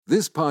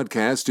This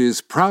podcast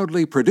is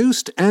proudly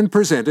produced and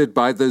presented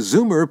by the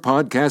Zoomer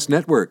Podcast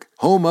Network,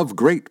 home of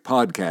great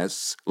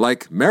podcasts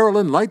like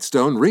Marilyn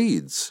Lightstone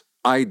Reads,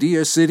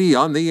 Idea City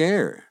on the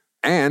Air,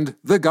 and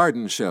The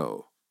Garden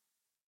Show.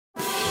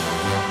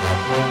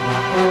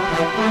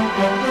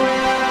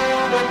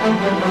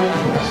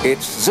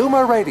 It's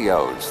Zoomer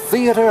Radio's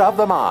Theater of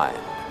the Mind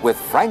with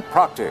Frank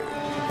Proctor.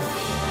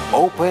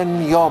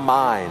 Open your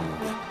mind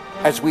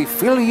as we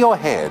fill your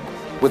head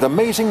with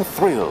amazing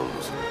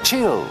thrills,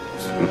 chills,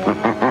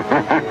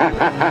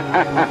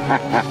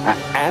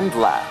 and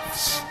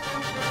laughs.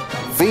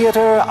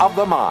 Theater of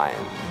the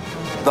Mind.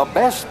 The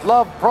best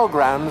love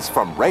programs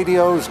from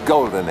radio's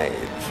golden age.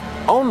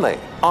 Only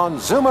on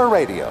Zoomer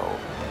Radio.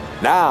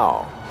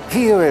 Now,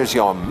 here is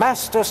your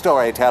master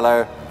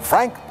storyteller,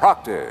 Frank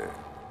Proctor.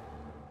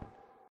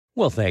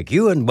 Well, thank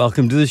you, and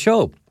welcome to the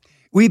show.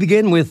 We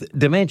begin with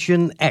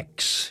Dimension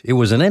X. It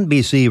was an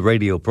NBC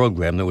radio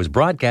program that was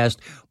broadcast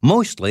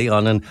mostly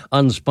on an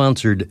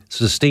unsponsored,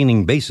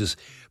 sustaining basis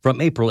from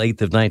April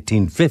 8th of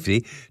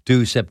 1950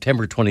 to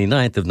September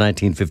 29th of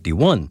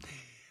 1951.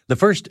 The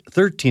first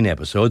 13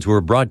 episodes were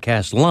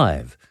broadcast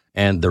live,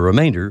 and the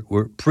remainder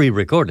were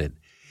pre-recorded.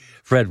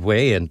 Fred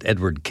Way and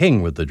Edward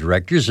King were the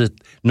directors.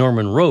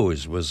 Norman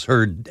Rose was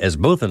heard as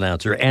both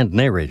announcer and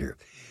narrator.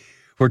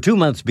 For 2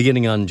 months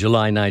beginning on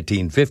July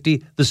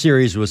 1950, the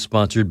series was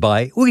sponsored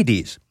by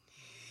Wheaties.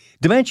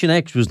 Dimension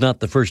X was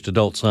not the first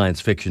adult science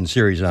fiction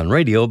series on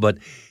radio, but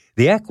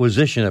the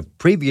acquisition of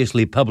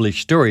previously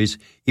published stories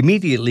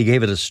immediately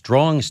gave it a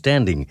strong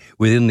standing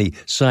within the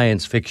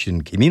science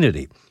fiction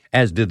community,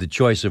 as did the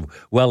choice of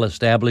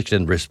well-established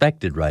and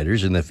respected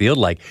writers in the field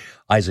like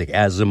Isaac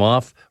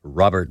Asimov,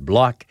 Robert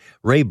Bloch,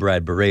 Ray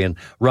Bradbury, and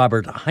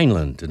Robert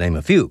Heinlein, to name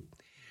a few.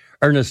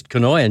 Ernest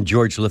Kinoy and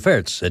George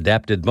Lefferts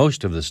adapted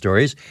most of the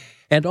stories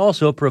and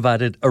also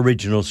provided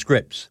original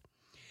scripts.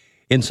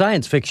 In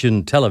science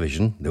fiction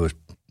television that was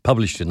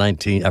published in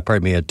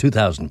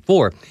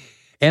 2004,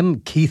 M.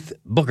 Keith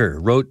Booker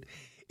wrote,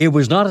 "It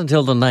was not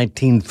until the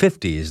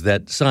 1950s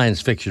that science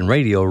fiction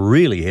radio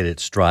really hit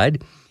its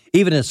stride,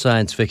 even as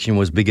science fiction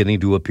was beginning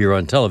to appear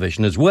on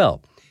television as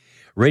well.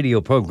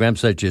 Radio programs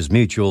such as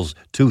Mutual's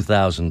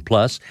 2000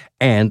 Plus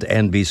and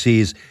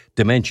NBC's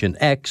Dimension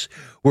X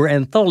were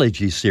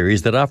anthology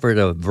series that offered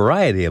a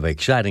variety of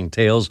exciting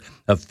tales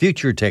of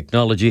future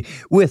technology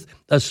with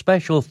a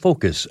special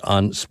focus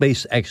on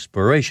space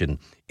exploration,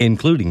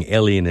 including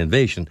alien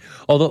invasion,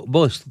 although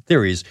both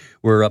theories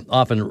were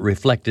often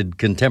reflected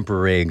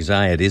contemporary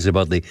anxieties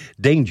about the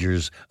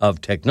dangers of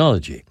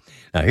technology.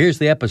 Now here's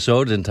the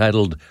episode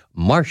entitled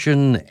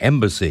Martian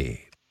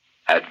Embassy.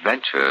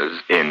 Adventures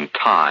in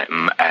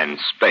time and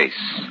space,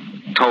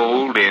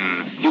 told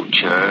in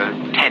future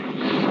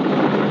tense.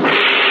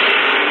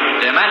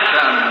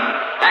 Dimension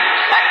X.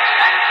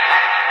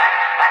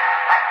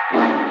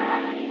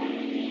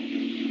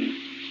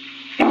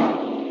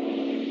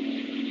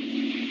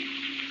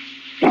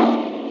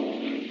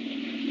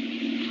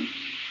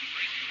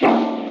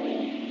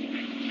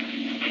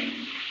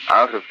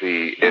 Out of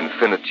the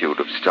infinitude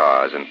of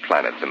stars and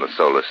planets in the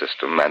solar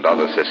system and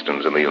other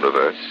systems in the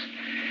universe,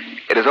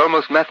 it is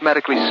almost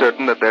mathematically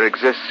certain that there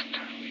exist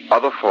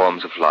other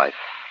forms of life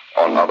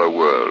on other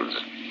worlds.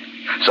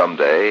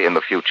 Someday, in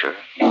the future,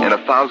 in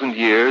 1,000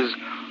 years,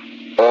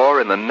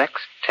 or in the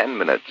next 10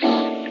 minutes,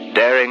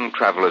 daring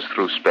travelers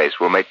through space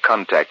will make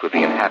contact with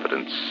the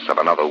inhabitants of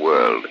another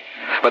world.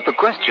 But the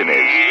question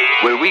is,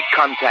 will we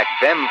contact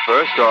them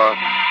first, or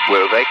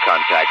will they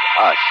contact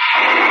us?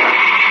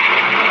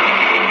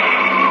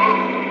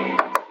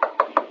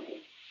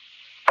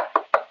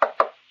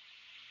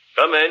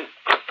 Come in.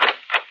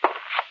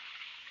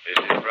 This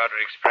is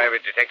Broderick's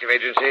private detective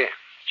agency.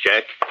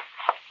 Check.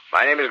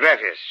 My name is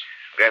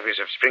Graffius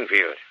of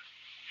Springfield.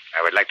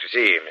 I would like to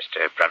see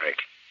Mr. Broderick.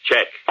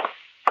 Check.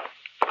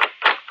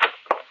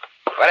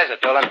 What is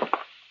it, Dolan?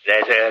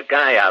 There's a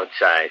guy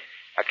outside.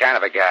 What kind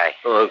of a guy?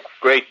 Oh, a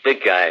great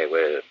big guy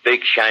with a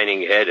big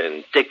shining head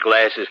and thick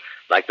glasses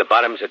like the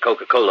bottoms of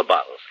Coca-Cola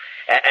bottles.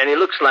 And he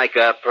looks like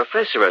a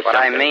professor or What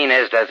something. I mean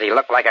is, does he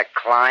look like a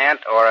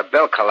client or a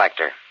bill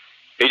collector?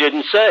 He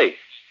didn't say.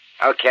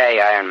 Okay,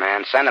 Iron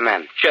Man, send him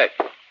in. Check.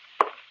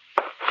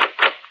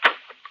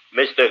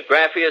 Mr.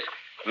 Graffius,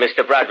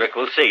 Mr. Broderick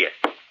will see you.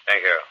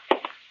 Thank you.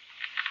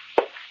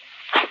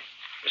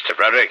 Mr.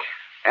 Broderick?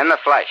 In the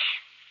flesh.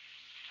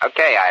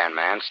 Okay, Iron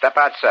Man, step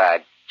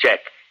outside.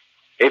 Check.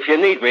 If you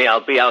need me, I'll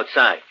be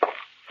outside.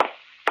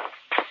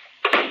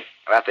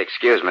 You'll have to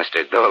excuse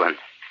Mr. Dolan.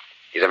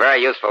 He's a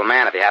very useful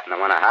man if you happen to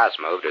want a house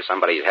moved or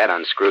somebody's head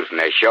unscrewed from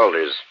their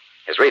shoulders.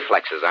 His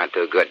reflexes aren't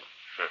too good.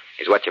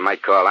 He's what you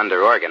might call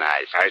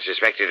underorganized. I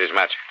suspected as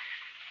much.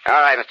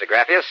 All right, Mr.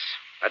 Graffius.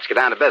 Let's get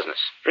down to business.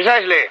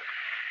 Precisely.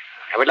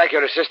 I would like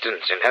your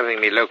assistance in helping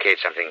me locate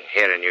something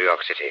here in New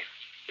York City.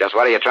 Just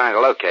what are you trying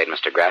to locate,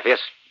 Mr.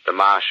 Graffius? The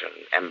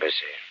Martian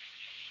Embassy.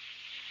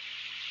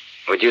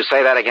 Would you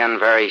say that again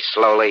very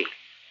slowly?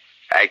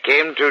 I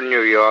came to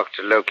New York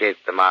to locate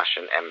the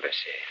Martian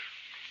Embassy.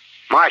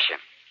 Martian?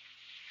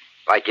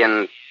 Like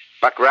in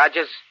Buck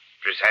Rogers?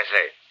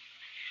 Precisely.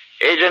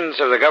 Agents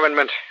of the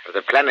government of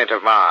the planet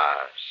of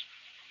Mars.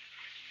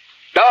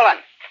 Dolan!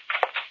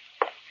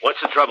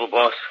 What's the trouble,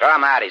 boss? Throw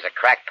him out. He's a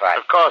crackpot.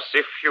 Of course,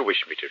 if you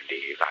wish me to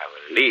leave, I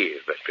will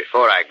leave. But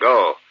before I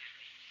go,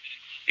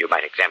 you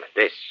might examine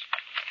this.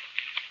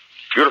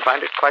 You'll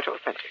find it quite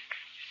authentic.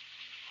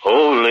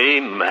 Holy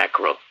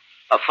mackerel.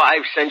 A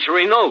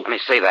 5th-century note. Let me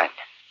see that.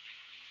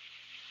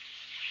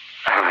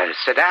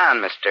 Sit down,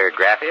 Mr.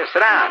 Graffius. Sit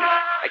down.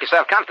 Make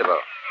yourself comfortable.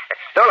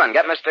 Dolan,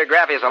 get Mr.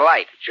 Graffius a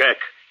light. Check.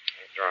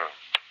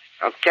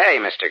 Okay,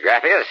 Mr.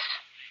 Graffius.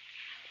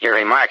 Your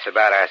remarks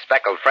about our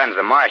speckled friends,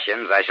 the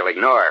Martians, I shall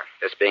ignore.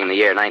 This being the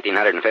year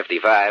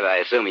 1955, I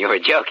assume you were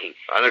joking.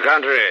 On the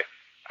contrary,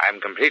 I'm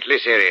completely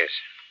serious.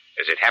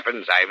 As it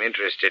happens, I'm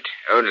interested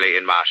only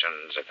in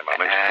Martians at the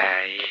moment.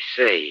 I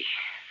see.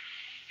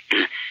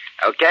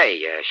 Okay,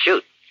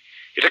 shoot.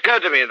 It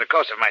occurred to me in the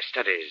course of my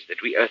studies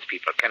that we Earth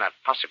people cannot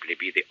possibly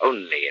be the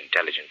only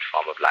intelligent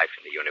form of life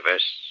in the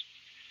universe.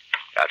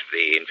 Out of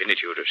the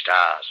infinitude of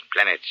stars and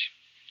planets,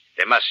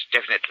 there must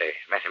definitely,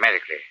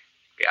 mathematically,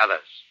 be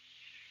others.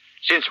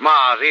 Since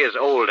Mars is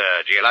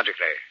older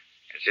geologically,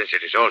 and since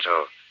it is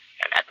also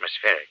an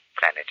atmospheric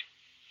planet,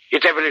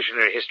 its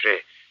evolutionary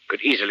history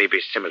could easily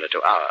be similar to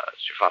ours.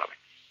 You follow me?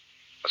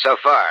 Well, so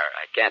far,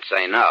 I can't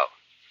say no.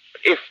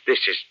 But if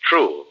this is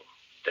true,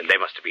 then they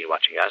must have been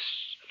watching us,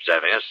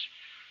 observing us,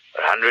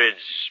 for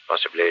hundreds,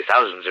 possibly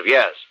thousands of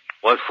years.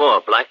 What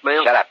for?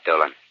 Blackmail? Shut up,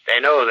 Dolan. They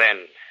know,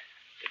 then,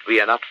 that we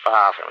are not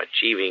far from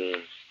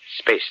achieving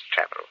space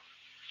travel.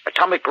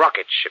 Atomic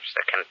rocket ships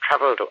that can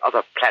travel to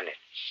other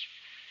planets.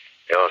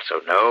 They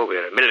also know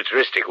we're a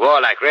militaristic,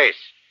 warlike race.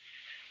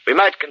 We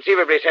might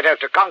conceivably set out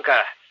to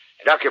conquer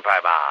and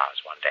occupy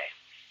Mars one day.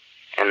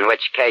 In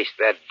which case,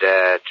 they'd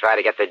try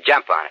to get the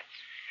jump on it.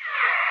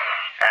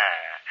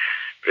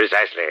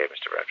 Precisely,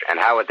 Mr. Broderick. And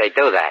how would they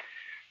do that?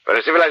 For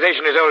a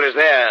civilization as old as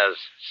theirs,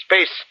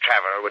 space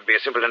travel would be a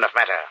simple enough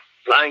matter.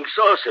 Flying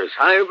saucers.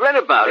 I read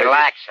about it.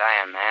 Relax,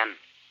 Iron Man.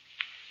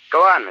 Go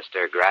on,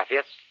 Mr.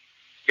 Graffius.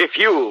 If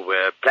you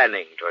were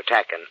planning to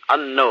attack an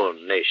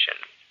unknown nation,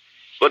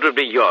 what would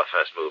be your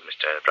first move,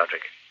 Mr.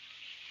 Broderick?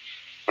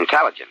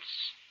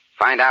 Intelligence.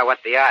 Find out what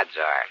the odds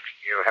are.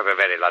 You have a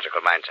very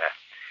logical mind, sir.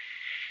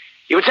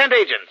 You would send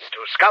agents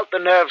to scout the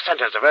nerve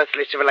centers of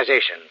earthly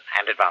civilization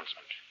and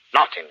advancement.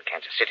 Not in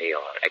Kansas City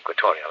or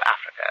equatorial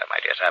Africa, my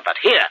dear sir, but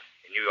here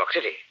in New York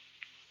City.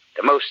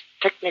 The most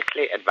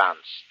technically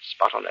advanced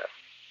spot on Earth.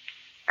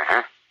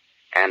 Uh-huh.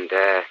 And,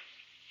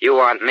 you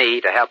want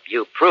me to help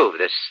you prove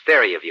this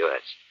theory of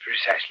yours?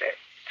 Precisely.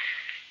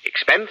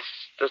 Expense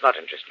does not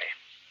interest me.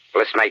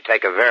 Well, this may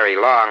take a very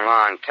long,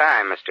 long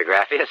time, Mr.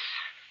 Graffius.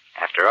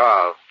 After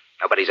all,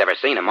 nobody's ever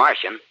seen a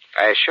Martian.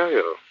 I assure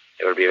you,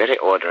 they will be very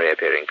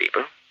ordinary-appearing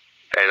people.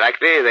 Very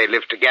likely they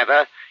live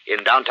together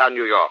in downtown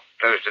New York,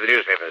 close to the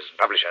newspapers and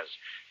publishers,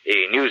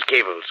 the news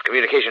cables,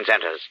 communication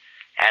centers,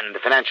 and the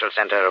financial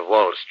center of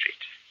Wall Street.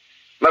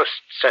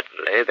 Most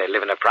certainly, they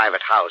live in a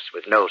private house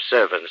with no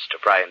servants to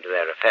pry into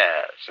their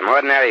affairs. Some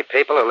ordinary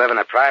people who live in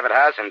a private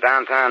house in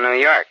downtown New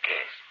York.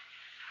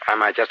 I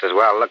might just as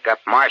well look up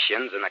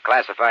Martians in the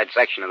classified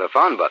section of the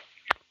phone book.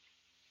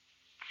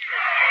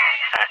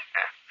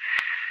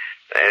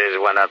 There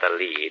is one other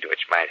lead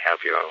which might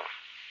help you.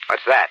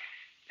 What's that?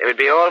 They would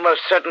be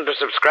almost certain to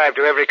subscribe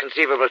to every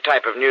conceivable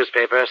type of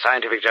newspaper,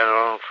 scientific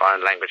journal,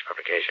 foreign language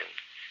publication.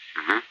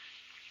 Mm-hmm.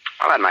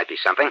 Well, that might be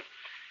something.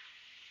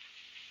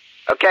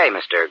 Okay,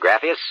 Mr.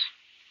 Graffius.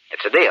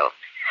 It's a deal.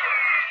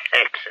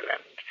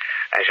 Excellent.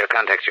 I shall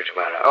contact you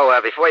tomorrow. Oh,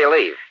 before you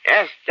leave.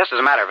 Yes? Just as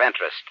a matter of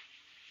interest.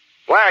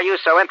 Why are you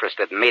so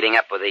interested in meeting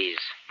up with these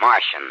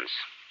Martians?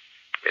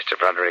 Mr.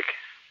 Broderick,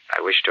 I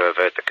wish to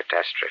avert the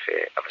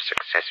catastrophe of a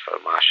successful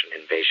Martian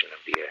invasion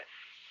of the Earth.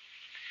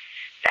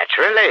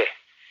 Naturally,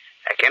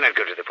 I cannot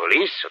go to the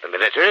police or the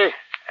military.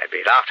 I'd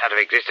be laughed out of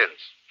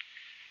existence.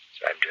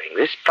 So I'm doing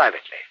this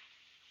privately.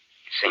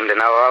 You seem to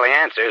know all the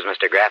answers,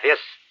 Mr.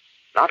 Graffius.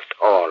 Not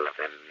all of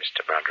them,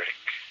 Mr. Broderick.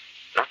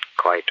 Not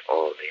quite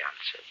all the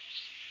answers.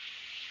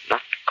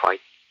 Not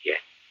quite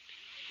yet.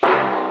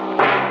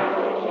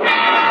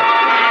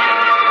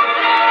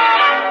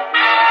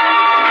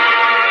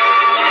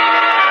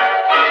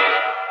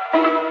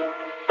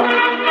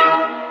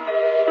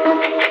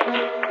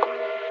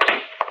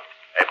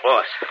 Hey,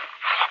 boss.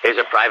 Here's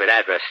a private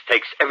address.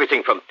 Takes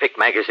everything from Pick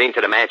magazine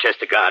to the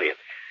Manchester Guardian.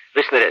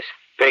 Listen to this.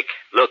 Pick,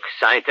 Look,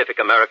 Scientific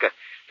America,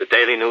 the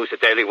Daily News, the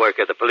Daily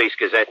Worker, the Police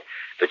Gazette,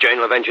 the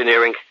Journal of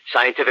Engineering,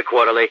 Scientific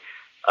Quarterly,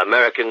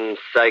 American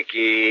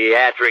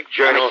Psychiatric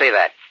Journal. Let me see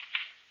that.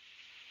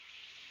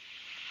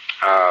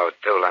 Oh,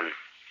 Dolan.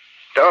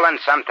 Dolan,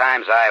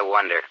 sometimes I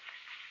wonder.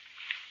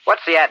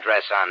 What's the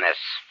address on this?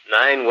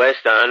 9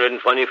 West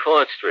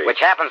 124th Street. Which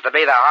happens to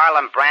be the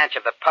Harlem branch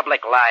of the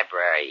Public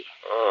Library.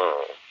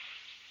 Oh.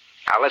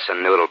 Now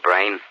listen, Noodle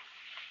Brain.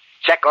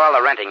 Check all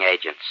the renting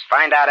agents.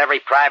 Find out every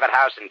private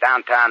house in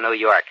downtown New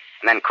York.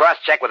 And then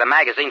cross-check with the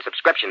magazine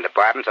subscription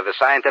departments of the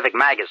scientific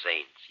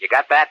magazines. You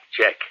got that?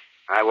 Check.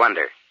 I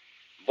wonder.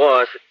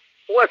 Boss,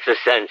 what's the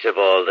sense of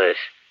all this?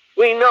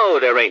 We know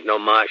there ain't no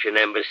Martian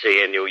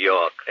embassy in New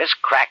York. This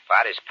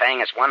crackpot is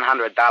paying us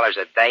 $100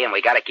 a day, and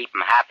we got to keep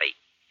him happy.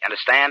 You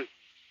understand?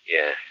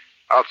 Yeah.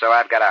 Also,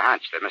 I've got a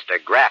hunch that Mr.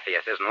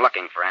 Graffius isn't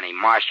looking for any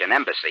Martian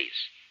embassies.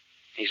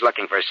 He's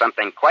looking for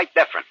something quite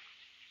different.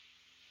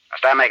 I'll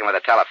start making with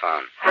a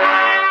telephone.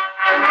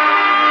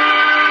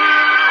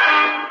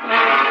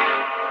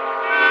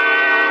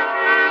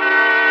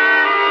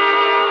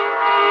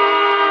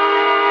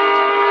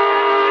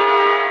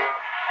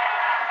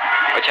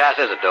 Which house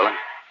is it, Doolin?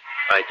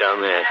 Right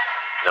down there.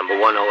 Number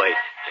 108. Did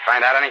you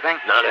find out anything?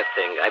 Not a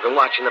thing. I've been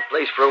watching the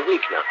place for a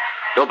week now.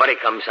 Nobody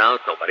comes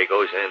out. Nobody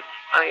goes in.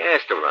 I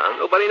asked around.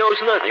 Nobody knows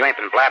nothing. You ain't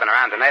been blabbing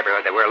around the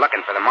neighborhood that we're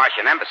looking for the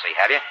Martian embassy,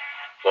 have you?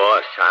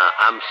 Boss,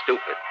 I'm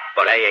stupid.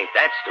 But I ain't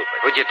that stupid.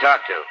 Who'd you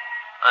talk to?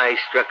 I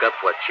struck up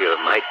what you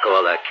might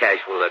call a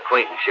casual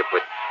acquaintanceship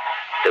with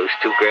those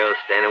two girls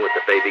standing with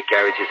the baby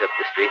carriages up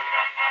the street.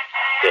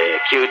 The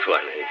cute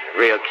one is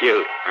real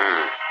cute.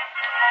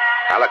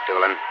 Now, look,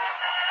 Doolin,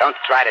 don't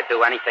try to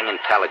do anything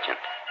intelligent.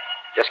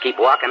 Just keep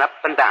walking up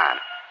and down.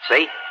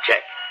 See?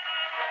 Check.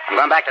 I'm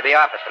going back to the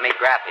office to meet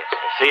Graffius.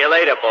 See you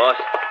later, boss.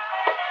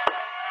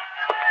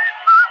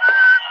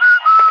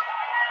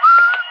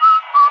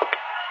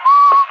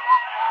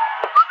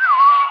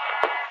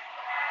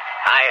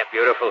 Hiya,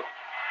 beautiful.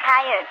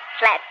 Hiya,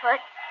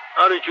 Flatfoot.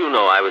 How did you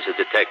know I was a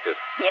detective?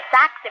 Your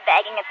socks are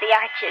bagging at the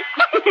arches.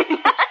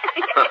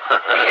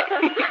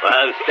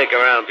 Well, stick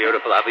around,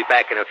 beautiful. I'll be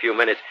back in a few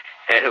minutes,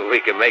 and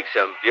we can make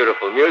some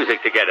beautiful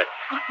music together.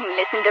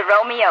 Listen to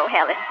Romeo,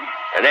 Helen.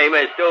 The name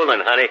is Doolin,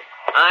 honey.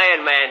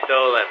 Iron Man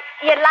Doolin.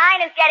 Your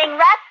line is getting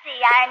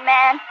rusty, Iron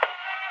Man. What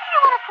do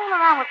you want to fool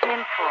around with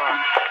him for?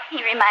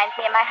 He reminds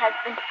me of my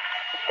husband.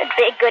 The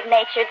big,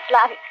 good-natured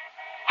Slavic.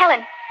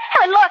 Helen,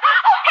 Laura.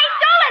 Oh, hey,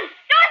 Doolin!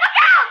 Doolin, look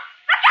out!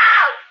 Look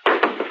out!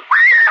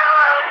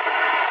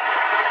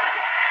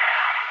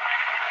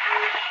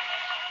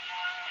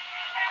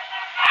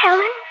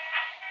 Helen?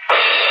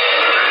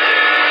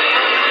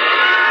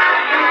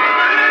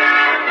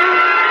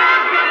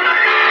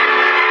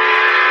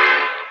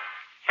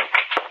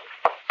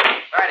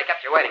 Sorry to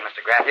kept you waiting,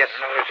 Mr. Graffius.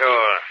 Not at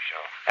all.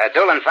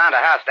 Doolin found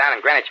a house down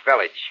in Greenwich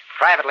Village,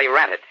 privately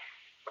rented.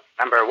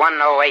 Number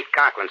 108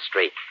 Conklin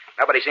Street.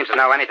 Nobody seems to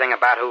know anything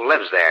about who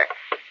lives there,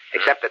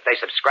 except that they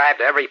subscribe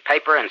to every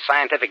paper and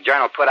scientific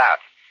journal put out.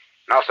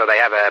 And also they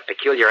have a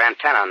peculiar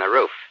antenna on the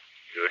roof.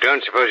 You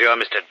don't suppose your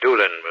Mr.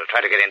 Doolin will try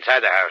to get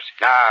inside the house?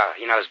 No,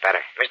 he knows better.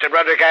 Mr.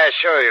 Broderick, I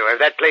assure you, if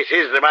that place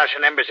is the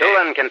Martian embassy...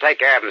 Doolin can take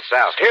care of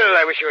himself. Still,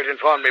 I wish you had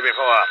informed me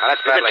before. Well,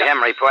 that's probably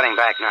him reporting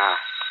back now.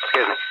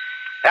 Excuse me.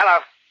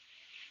 Hello.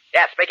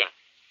 Yeah, speaking.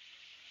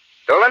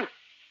 Doolin?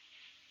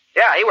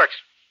 Yeah, he works.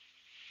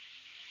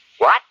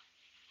 What?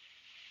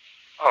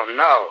 Oh,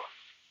 no.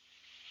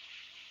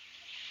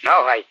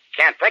 No, I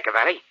can't think of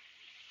any.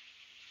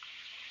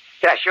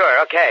 Yeah,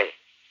 sure, okay.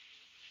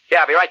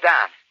 Yeah, I'll be right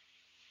down.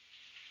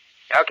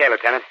 Okay,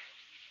 Lieutenant.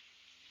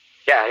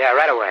 Yeah,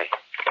 right away.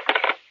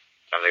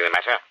 Something the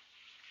matter?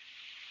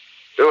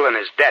 Doolin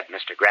is dead,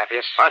 Mr.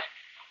 Graffius. What?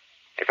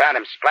 They found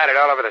him splattered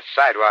all over the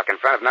sidewalk in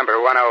front of number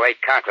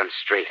 108 Conklin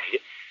Street.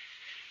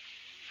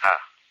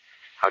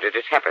 How did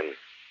it happen?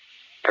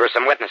 There were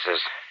some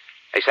witnesses.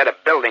 They said a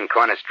building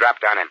cornice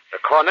dropped on him. The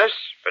cornice?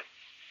 But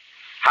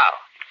how?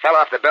 He fell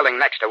off the building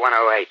next to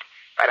 108,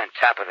 right on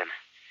top of him.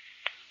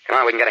 Come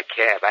on, we can get a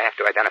cab. I have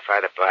to identify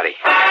the body.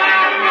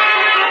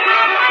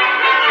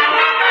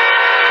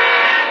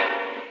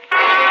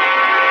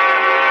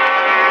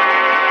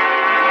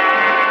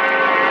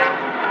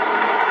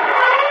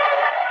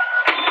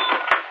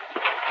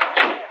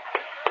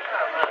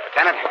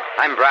 Lieutenant,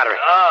 I'm Broderick.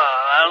 Oh,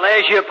 well,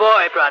 there's your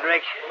boy,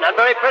 Broderick. Not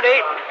very pretty.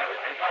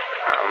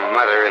 Oh,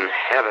 Mother in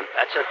heaven.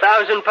 That's a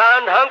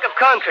 1,000-pound hunk of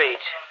concrete.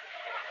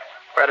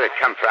 Where did it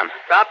come from?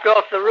 Dropped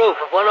off the roof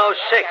of 106.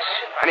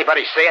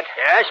 Anybody see it?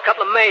 Yes, a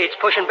couple of maids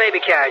pushing baby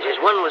carriages.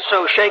 One was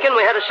so shaken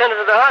we had to send her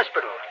to the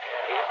hospital.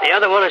 The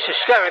other one is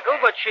hysterical,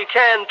 but she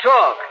can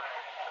talk.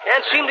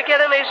 Can't seem to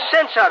get any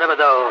sense out of her,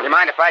 though. Do you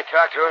mind if I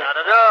talk to her? Not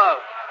at all.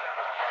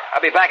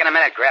 I'll be back in a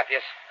minute,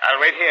 Graffius.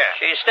 I'll wait here.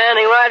 She's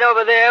standing right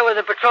over there with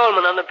the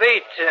patrolman on the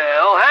beat.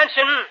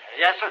 Hanson?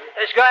 Yes, sir?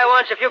 This guy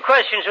wants a few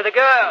questions with the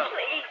girl.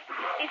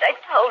 Please, I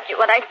told you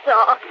what I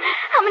saw.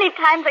 How many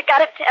times I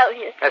gotta tell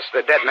you? Yes,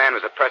 the dead man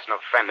was a personal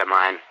friend of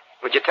mine.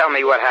 Would you tell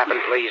me what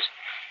happened, please?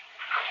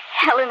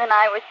 Helen and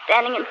I were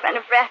standing in front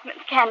of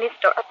Rathman's candy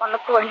store up on the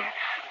corner.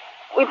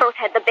 We both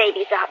had the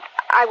babies out.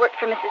 I worked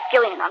for Mrs.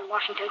 Gillian on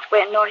Washington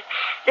Square North.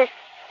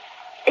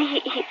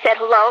 He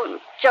said hello and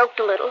joked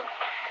a little.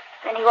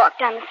 Then he walked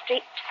down the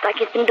street just like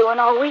he's been doing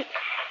all week.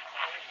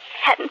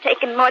 Hadn't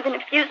taken more than a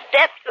few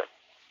steps.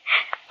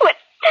 What?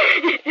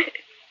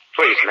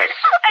 Please, miss.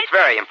 It's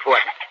very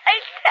important.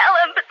 I tell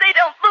them, but they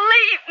don't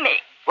believe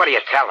me. What do you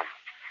tell them?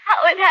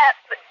 How it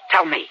happened.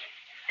 Tell me.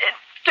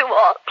 It's too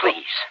awful.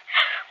 Please.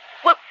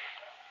 Well,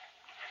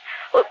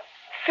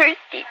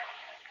 first he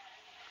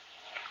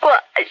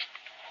squashed,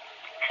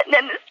 and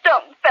then the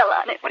stone fell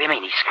on it. What do you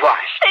mean he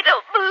squashed? They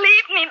don't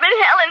believe me, but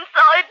Helen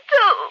saw it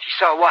too. She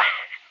saw what?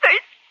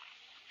 First,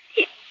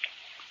 he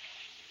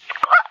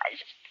squashed.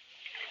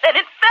 Then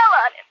it fell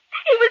on him.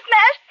 He was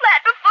smashed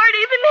flat before it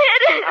even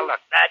hit him. Now,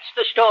 look, that's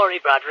the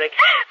story, Broderick.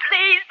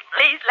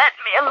 Please let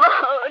me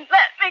alone.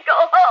 Let me go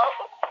home.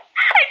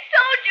 I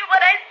told you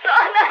what I saw.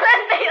 Now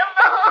let me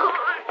alone.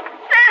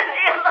 Let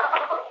me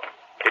alone.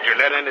 Did you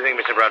learn anything,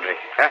 Mr. Broderick?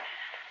 Huh?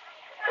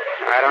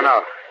 I don't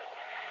know.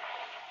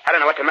 I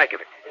don't know what to make of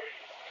it.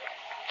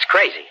 It's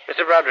crazy.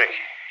 Mr. Broderick,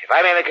 if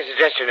I may make a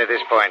suggestion at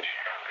this point,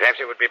 perhaps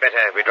it would be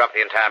better if we drop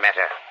the entire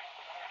matter.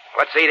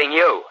 What's eating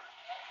you?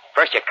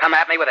 First you come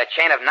at me with a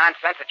chain of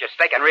nonsense that you're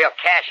staking real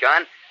cash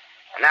on,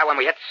 and now when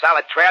we hit the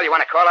solid trail, you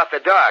want to call off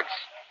the dogs.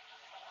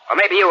 Or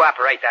maybe you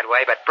operate that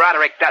way, but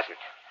Broderick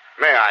doesn't.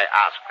 May I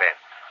ask, then,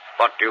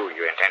 what do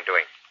you intend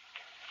doing?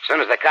 As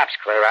soon as the cops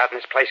clear out and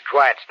this place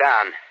quiets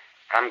down,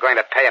 I'm going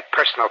to pay a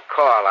personal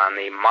call on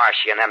the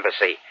Martian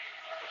embassy.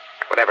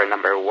 Whatever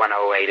number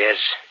 108 is.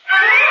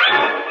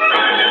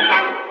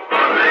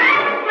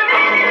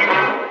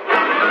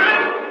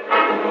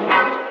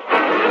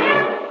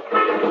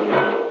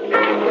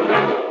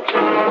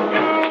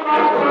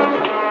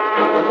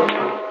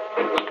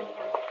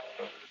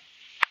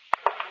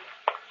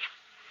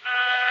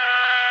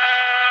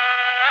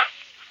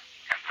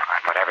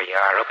 Whatever you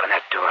are, open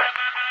that door.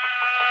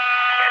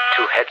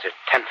 Your 2 heads or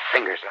 10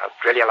 fingers, and I'll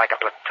drill you like a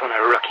platoon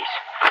of rookies.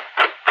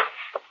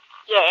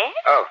 Yes?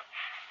 Oh.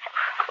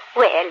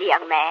 Well,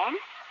 young man,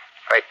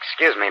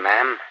 Excuse me,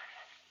 ma'am.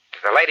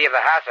 Is the lady of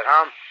the house at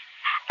home?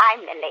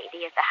 I'm the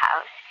lady of the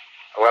house.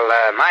 Well,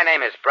 my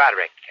name is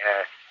Broderick.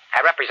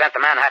 I represent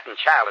the Manhattan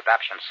Child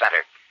Adoption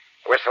Center.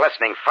 We're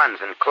soliciting funds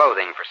and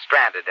clothing for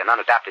stranded and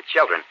unadopted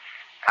children.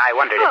 I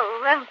wondered if...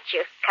 Oh, won't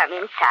you come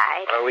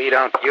inside? Well, we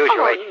don't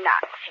usually... Oh,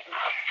 nonsense.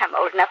 I'm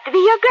old enough to be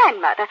your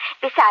grandmother.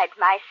 Besides,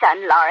 my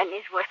son, Lauren,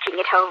 is working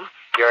at home.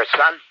 Your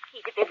son?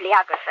 He's a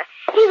bibliographer.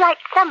 He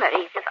writes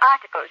summaries of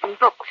articles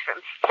and books from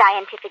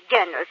scientific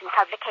journals and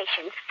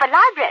publications for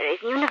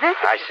libraries and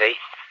universities. I see.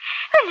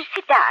 Well,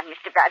 sit down,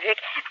 Mr. Broderick.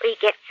 We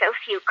get so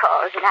few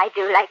calls, and I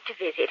do like to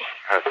visit.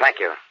 Oh,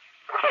 thank you.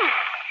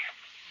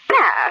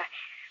 Now,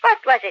 what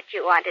was it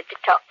you wanted to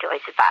talk to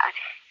us about?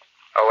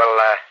 Oh, well,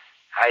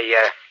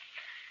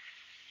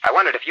 I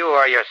wondered if you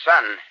or your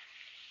son...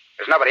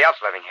 There's nobody else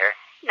living here.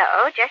 No,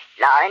 just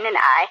Lauren and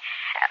I.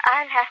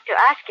 I'll have to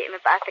ask him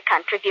about the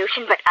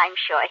contribution, but I'm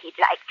sure he'd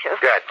like to.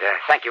 Good.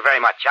 Thank you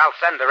very much. I'll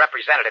send the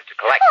representative to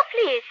collect. Oh,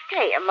 please,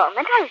 stay a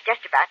moment. I was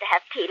just about to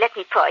have tea. Let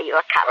me pour you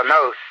a cup. Oh,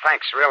 no,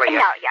 thanks, really.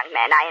 No, young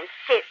man, I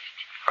insist.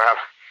 Well,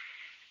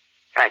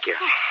 thank you.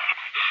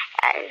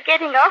 I'm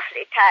getting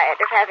awfully tired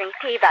of having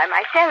tea by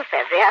myself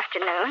every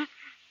afternoon.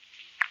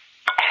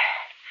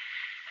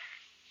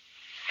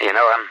 You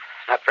know, I'm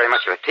not very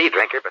much of a tea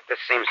drinker, but this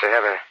seems to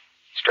have a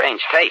strange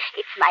taste.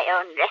 It's my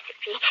own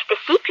recipe. The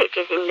secret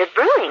is in the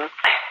brewing.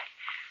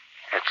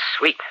 It's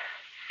sweet.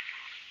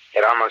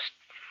 It almost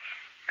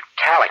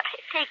metallic.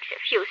 It takes a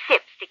few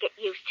sips to get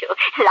used to,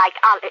 like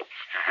olives.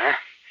 Uh-huh.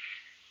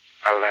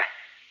 Well,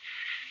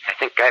 I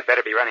think I'd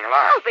better be running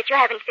along. Oh, but you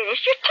haven't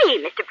finished your tea,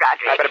 Mr.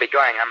 Broderick. I better be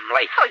going. I'm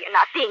late. Oh, you're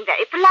not being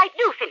very polite.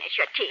 Do finish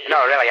your tea.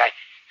 No, really, I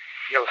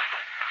feel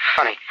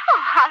funny.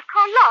 Oh, I'll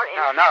call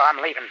Lauren. No,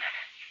 I'm leaving.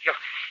 You're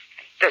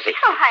dizzy.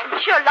 Oh, I'm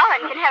sure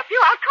Lauren can help you.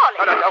 I'll call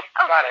him. Oh, no,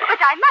 don't bother. But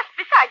I must.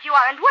 Besides, you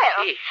aren't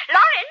well. Gee.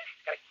 Lauren!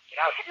 Gotta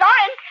get out.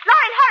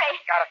 Lauren, hurry.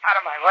 Got out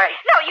of my way.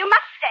 No, you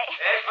must stay.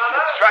 Yes,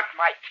 Mother? Struck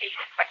my teeth.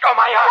 Let go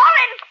my arm.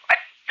 Lauren!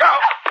 Let go.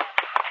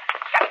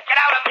 Gotta get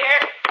out of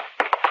here.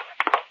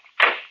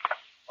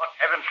 What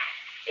heavens?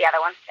 The other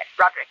one, that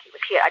Broderick, he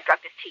was here. I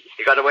drugged his tea.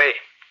 He got away.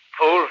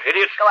 Fool,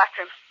 idiot. Go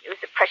after him. Use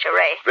the pressure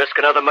ray. Risk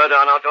another murder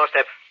on our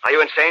doorstep. Are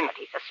you insane?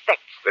 But he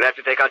suspects. We'll have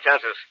to take our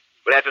chances.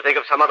 We'll have to think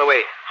of some other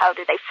way. How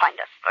did they find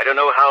us? I don't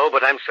know how,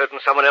 but I'm certain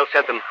someone else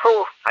sent them.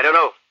 Who? I don't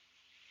know.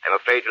 I'm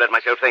afraid to let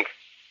myself think.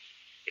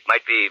 It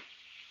might be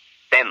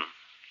them.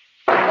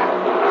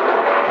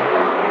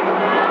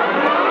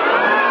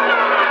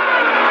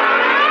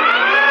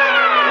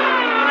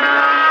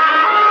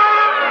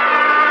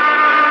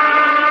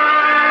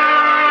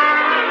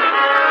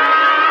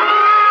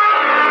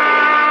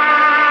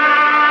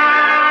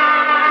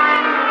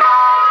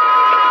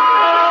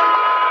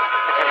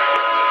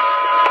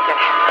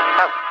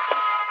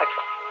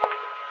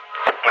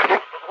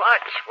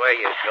 Watch where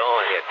you're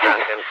going, you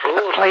drunken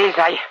fool. Please,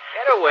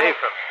 Get away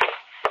from me.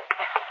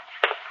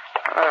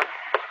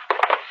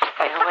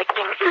 Stay away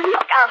from me.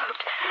 Look out.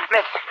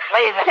 Miss,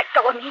 please. Let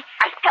go of me.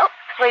 Help.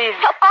 Please.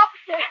 Help,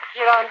 officer.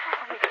 You don't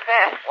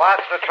understand.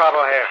 What's the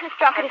trouble here? This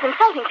drunkard is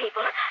insulting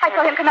people. I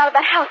saw him come out of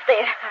that house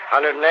there.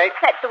 108?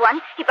 That's the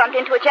one. He bumped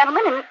into a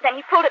gentleman, and then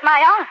he pulled at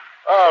my arm.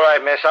 All right,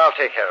 miss, I'll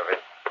take care of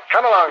it.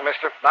 Come along,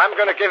 mister. I'm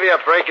going to give you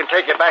a break and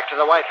take you back to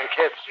the wife and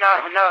kids.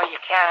 No, you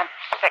can't.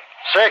 Sick.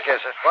 Sick,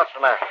 is it? What's the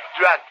matter?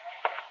 Drugged.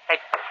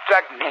 They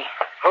drugged me.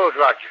 Who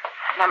drugged you?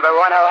 Number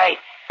 108.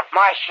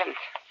 Martians.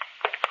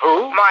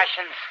 Who?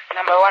 Martians.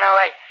 Number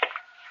 108.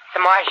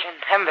 The Martian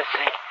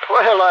embassy.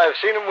 Well, I've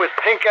seen them with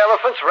pink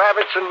elephants,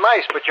 rabbits, and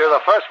mice, but you're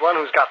the first one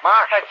who's got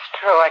marked. That's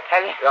true, I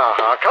tell you.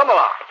 Uh-huh. Come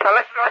along. Now,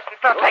 listen.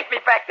 Don't take me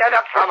back there.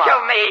 They'll Come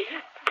kill on.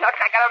 me. Look,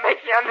 I gotta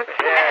make you understand.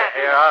 Yeah,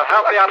 here, I'll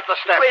help you up the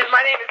steps. Please, my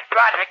name is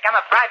Broderick. I'm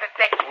a private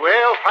detective.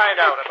 We'll find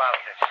out about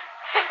this.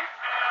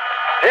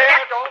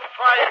 Here, don't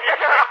try it.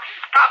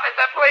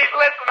 Officer, please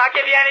listen. I'll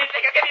give you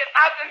anything. I'll give you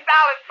 $1,000.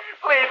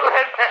 Please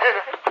listen.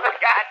 For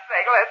God's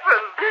sake,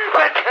 listen.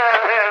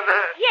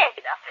 Yes,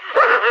 officer.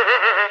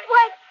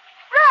 Why,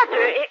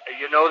 Broderick.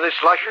 You know this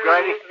lush,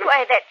 Granny?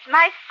 Why, that's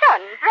my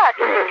son,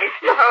 Broderick.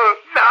 No,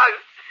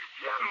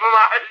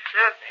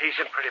 Martian. He's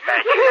in pretty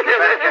bad shape.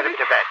 Better get him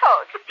to bed. Oh,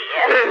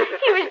 dear.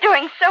 He was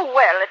doing so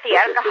well at the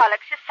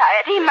Alcoholic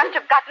Society. He must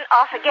have gotten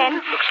off again.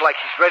 Looks like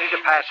he's ready to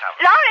pass out.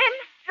 Lauren!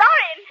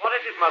 What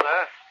is it,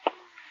 Mother?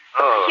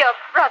 Oh. Your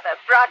brother,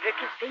 Broderick,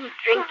 has been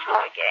drinking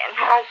again.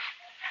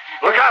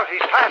 Look out,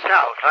 he's passed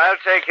out. I'll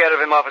take care of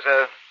him,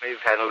 officer.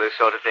 We've handled this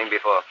sort of thing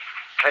before.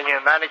 Can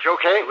you manage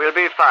okay? We'll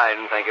be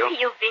fine, thank you.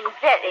 You've been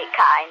very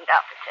kind,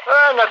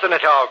 officer. Nothing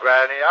at all,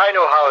 Granny. I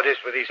know how it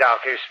is with these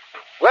alkies.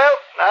 Well,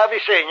 I'll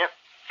be seeing you.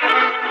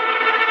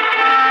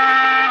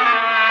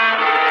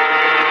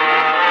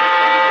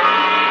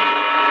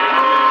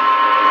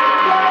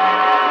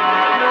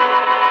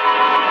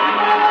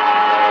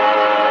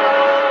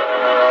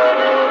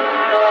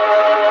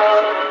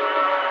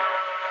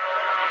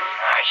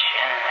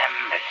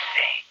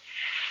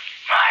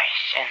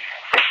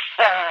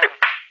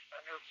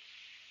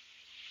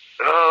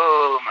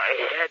 Oh,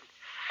 my head.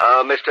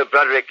 Mr.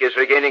 Broderick is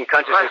regaining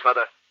consciousness,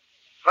 Mother.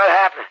 What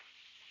happened?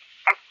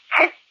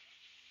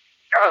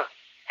 Oh,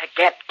 I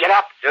can't get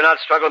up. Do not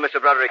struggle,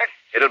 Mr. Broderick.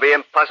 It'll be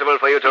impossible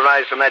for you to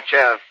rise from that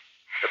chair.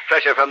 The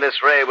pressure from this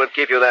ray will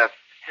keep you there.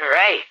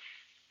 Ray?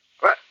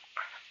 What?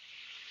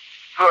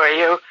 Who are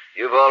you?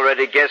 You've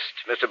already guessed,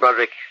 Mr.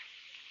 Broderick.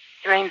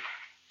 You mean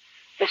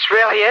this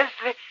really is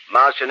the...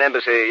 Martian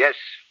Embassy, yes.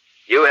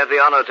 You have the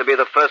honor to be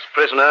the first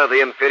prisoner of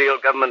the Imperial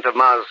Government of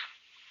Mars.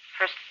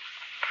 First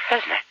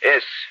prisoner?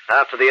 Yes.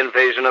 After the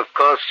invasion, of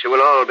course, you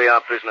will all be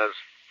our prisoners.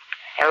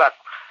 Hey, look.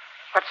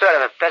 What sort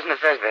of a business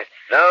is this?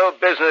 No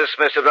business,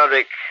 Mr.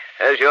 Broderick.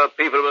 As your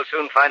people will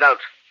soon find out.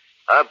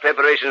 Our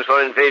preparations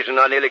for invasion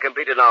are nearly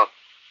completed now.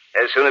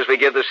 As soon as we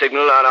give the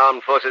signal, our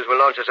armed forces will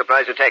launch a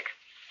surprise attack.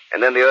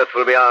 And then the Earth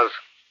will be ours.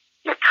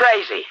 You're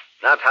crazy.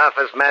 Not half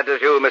as mad as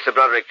you, Mr.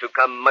 Broderick, to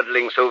come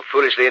muddling so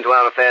foolishly into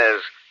our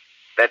affairs.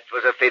 That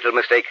was a fatal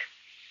mistake.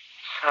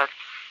 So,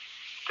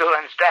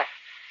 Doolan's death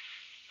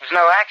was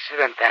no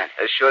accident, then?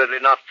 Assuredly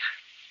not.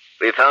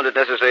 We found it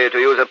necessary to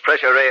use a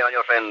pressure ray on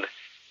your friend.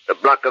 The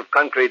block of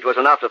concrete was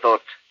an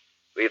afterthought.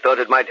 We thought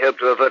it might help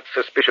to avert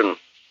suspicion.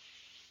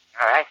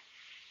 All right.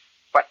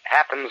 What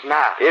happens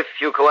now? If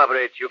you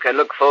cooperate, you can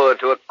look forward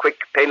to a quick,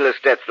 painless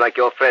death like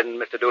your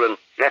friend, Mr. Doolan.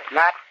 If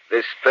not?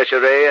 This pressure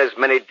ray has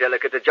many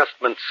delicate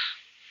adjustments.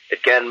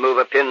 It can move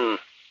a pin,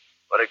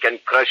 or it can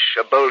crush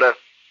a boulder.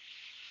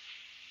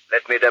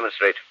 Let me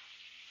demonstrate.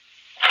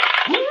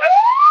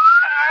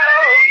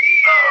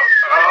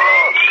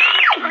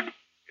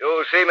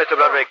 You see, Mr.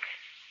 Broderick,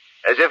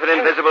 as if an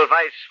invisible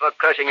vice for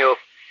crushing you.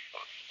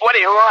 What do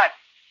you want?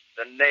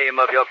 The name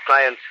of your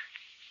client.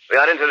 We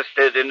are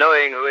interested in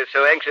knowing who is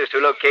so anxious to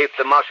locate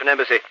the Martian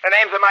Embassy. The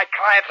names of my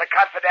clients are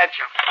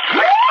confidential.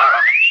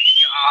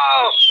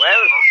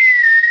 Well?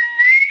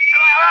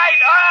 All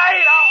right.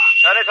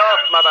 Turn it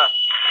off, Mother.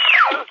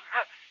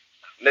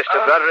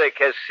 Mr. Broderick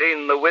has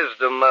seen the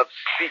wisdom of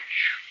speech.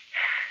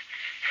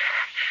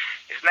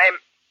 His name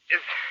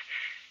is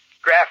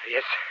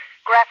Graphius.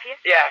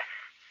 Graphius? Yeah.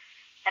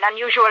 An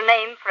unusual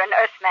name for an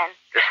Earthman.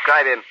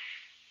 Describe him.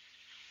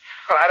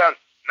 Well, I don't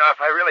know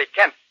if I really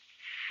can.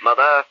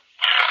 Mother.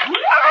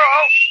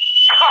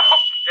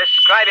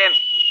 Describe him.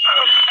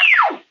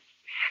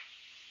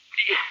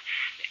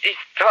 He's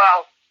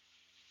tall.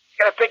 He's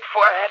got a big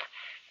forehead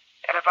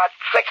and about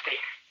 60.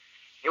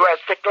 He wears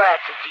thick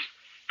glasses. He's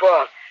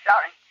bald.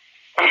 Lauren,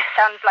 it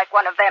sounds like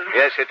one of them.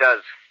 Yes, it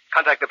does.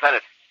 Contact the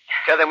planet.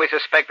 Tell them we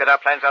suspect that our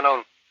plans are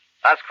known.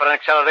 Ask for an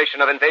acceleration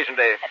of invasion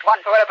day. At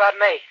once. What about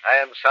me?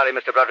 I am sorry,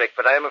 Mr. Broderick,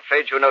 but I am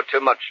afraid you know too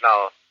much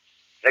now.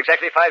 In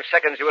exactly 5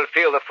 seconds, you will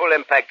feel the full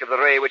impact of the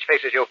ray which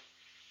faces you.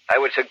 I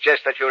would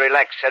suggest that you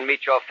relax and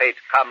meet your fate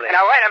calmly.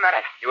 Now, wait a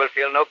minute. You will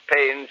feel no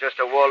pain, just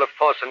a wall of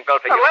force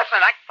engulfing you.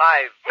 Listen,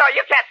 5. No,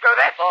 you can't do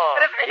this.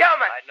 4. It isn't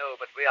human. I know,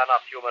 but we are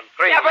not human.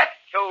 3. Yeah, but...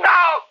 2.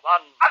 No!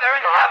 1. Mother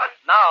in heaven.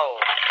 Now.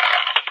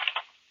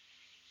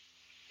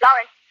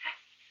 Lauren,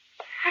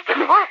 It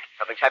didn't work.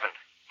 Something's happened.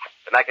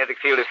 The magnetic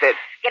field is dead.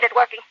 get it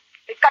working.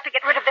 We've got to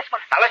get rid of this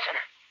one. Now, listen.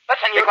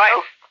 Listen, you Quiet.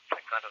 two.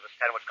 I can't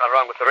understand what's gone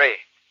wrong with the ray.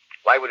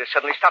 Why would it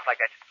suddenly stop like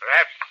that?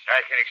 Perhaps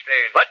I can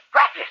explain. What?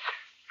 Graphius.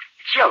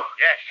 It's you.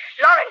 Yes.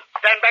 Lauren.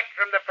 Stand back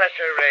from the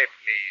pressure ray,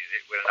 please.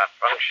 It will not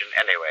function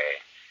anyway.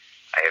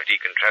 I have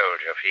decontrolled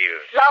your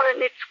field.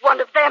 Lauren, it's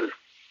one of them.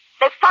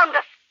 They've found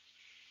us.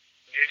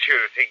 Did you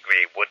think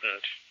we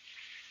wouldn't?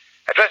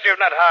 I trust you have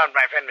not harmed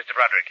my friend, Mr.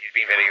 Broderick. He's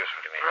been very useful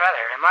to me.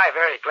 Brother, am I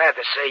very glad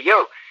to see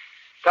you.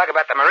 Talk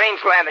about the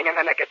Marines landing in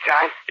the nick of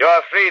time.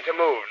 You're free to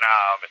move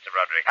now, Mr.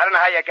 Broderick. I don't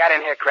know how you got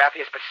in here,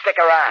 Graphius, but stick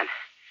around.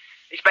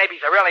 These babies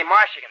are really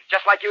Martians,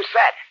 just like you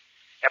said.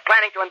 They're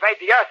planning to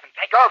invade the Earth and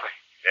take over.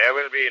 There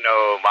will be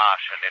no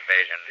Martian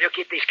invasion. You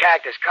keep these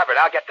characters covered.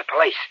 I'll get the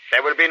police.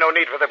 There will be no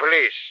need for the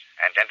police.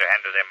 I intend to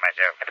handle them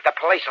myself. But the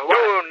police will...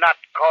 Do not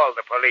call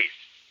the police.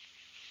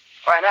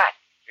 Why not?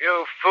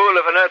 You fool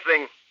of an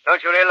earthling.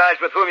 Don't you realize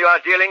with whom you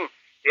are dealing?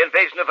 The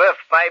invasion of Earth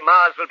by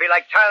Mars will be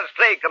like child's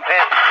play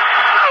compared...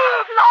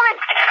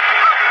 Lawrence!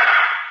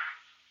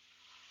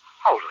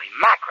 Holy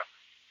mackerel.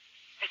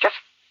 They just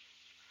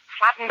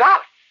flattened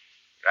out.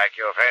 Like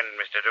your friend,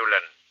 Mr.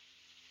 Doolan.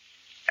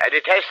 I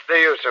detest the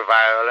use of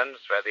violence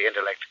where the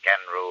intellect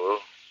can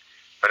rule.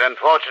 But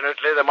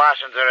unfortunately, the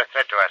Martians are a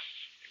threat to us.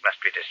 It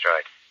must be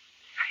destroyed.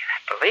 I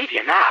believe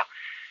you now.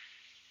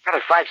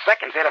 Another 5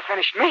 seconds, they'd have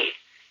finished me.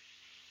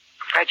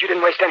 I'm glad you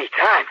didn't waste any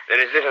time. There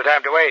is little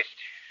time to waste.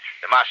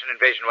 The Martian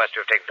invasion was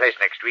to have taken place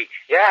next week.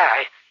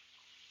 Yeah,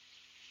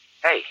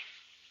 Hey,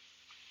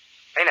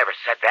 they never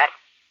said that.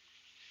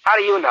 How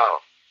do you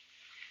know?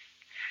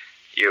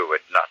 You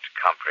would not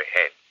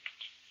comprehend.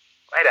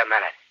 Wait a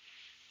minute.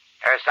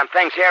 There are some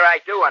things here I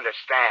do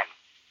understand.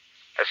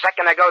 A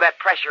second ago, that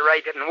pressure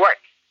ray didn't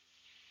work.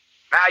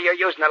 Now you're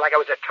using it like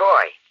it was a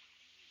toy.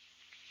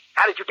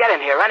 How did you get in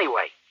here,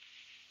 anyway?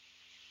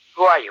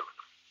 Who are you?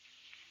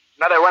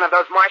 Another one of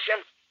those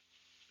Martians?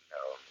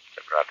 No, Mr.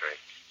 Broderick.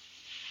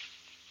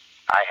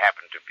 I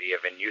happen to be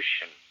a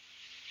Venusian.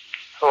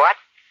 What?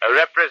 A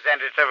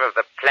representative of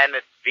the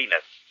planet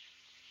Venus.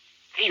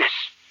 Venus?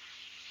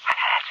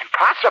 That's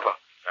impossible.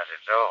 Not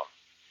at all.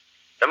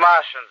 The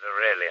Martians are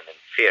really an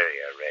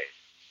inferior race.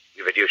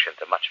 We Venusians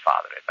are much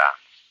farther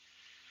advanced.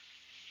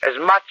 As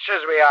much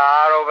as we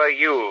are over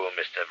you,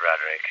 Mr.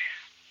 Broderick.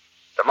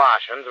 The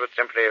Martians would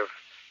simply have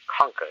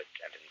conquered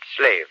and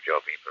enslaved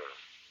your people.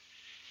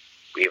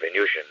 We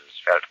Venusians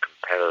felt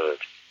compelled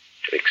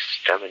to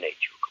exterminate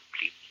you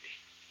completely.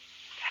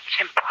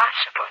 That's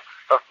impossible.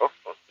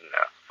 Oh,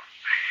 no.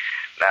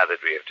 Now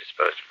that we have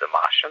disposed of the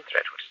Martian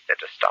threat, what is there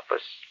to stop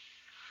us?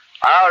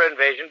 Our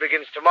invasion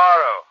begins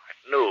tomorrow at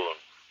noon.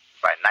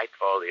 By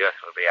nightfall, the Earth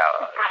will be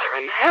ours. Brother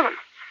in heaven.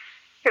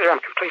 Either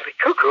I'm completely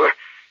cuckoo or...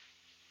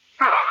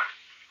 Oh,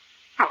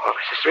 well,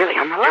 this is really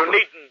on the level.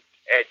 You needn't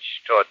edge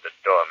toward the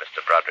door,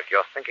 Mr. Broderick.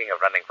 You're thinking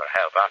of running for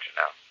help, aren't you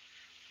now?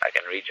 I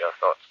can read your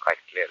thoughts quite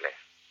clearly.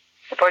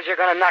 Suppose you're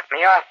going to knock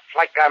me off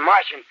like our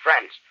Martian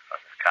friends. On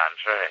the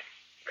contrary.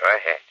 Go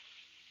ahead.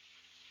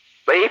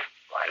 Leave?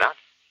 Why not?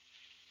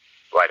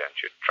 Why don't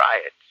you try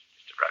it,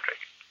 Mr.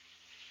 Broderick?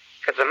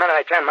 Because the minute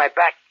I turn my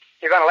back,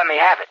 you're going to let me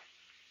have it.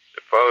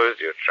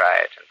 Suppose you try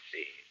it and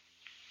see.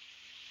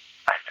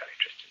 I'm no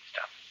interest in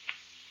stuff.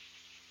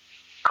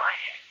 Go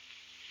ahead.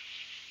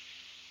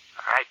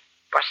 All right,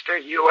 Buster,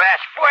 you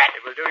ass wet.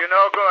 It will do you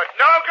no good.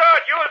 No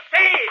good! You'll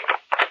see!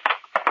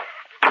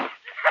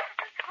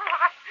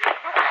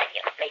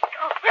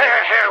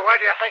 Here, where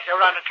do you think you're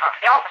running to?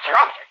 Hey, officer,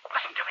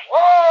 listen to me.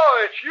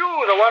 Oh, it's you,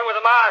 the one with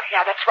the mask.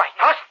 Yeah, that's right.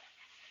 Now, listen.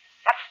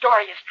 That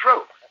story is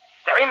true.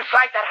 They're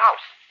inside that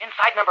house,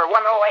 inside number 108.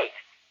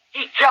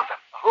 He killed them.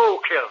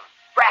 Who killed?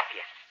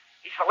 Braphius.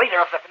 He's the leader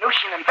of the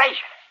Venusian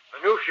invasion.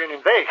 Venusian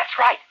invasion? That's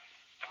right.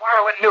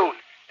 Tomorrow at noon,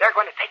 they're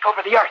going to take over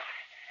the Earth.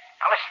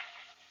 Now listen,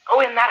 go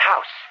in that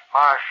house.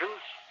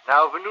 Martians,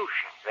 now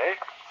Venusians, eh?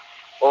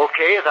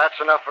 Okay, that's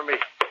enough for me.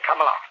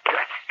 Come along.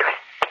 Good.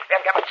 We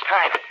haven't got much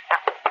time. Now,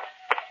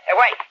 hey,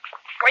 wait.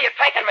 Where are you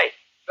taking me?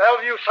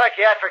 Bellevue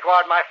Psychiatric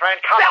Ward, my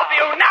friend. Come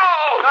Bellevue, on. no!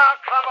 Now,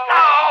 come along.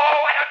 No!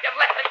 Why don't you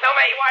listen to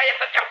me? Why are you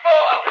such a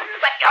fool?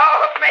 Let go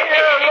of me!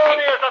 You're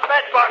lonely as a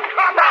bedbug.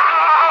 Come No!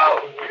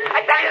 on. I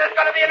tell you, there's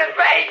going to be an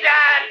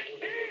invasion!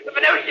 The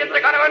Venusians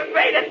are going to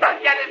invade us, don't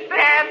you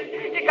understand?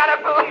 You gotta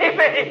believe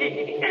me!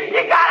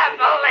 You gotta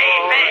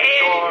believe me!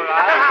 Sure,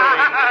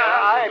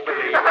 I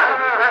believe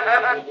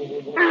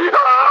you.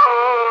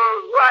 Oh,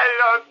 why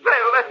don't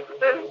they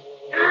listen?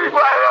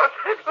 Why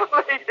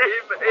don't they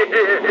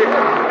believe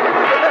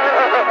me?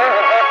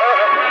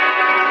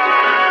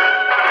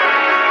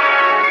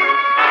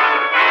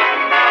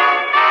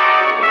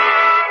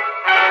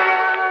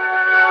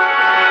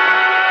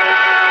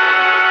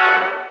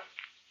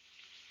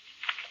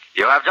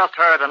 You have just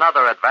heard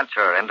another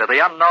adventure into the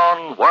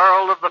unknown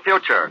world of the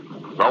future.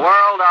 The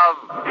world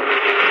of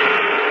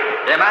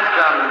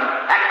Dimension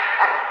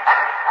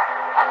X.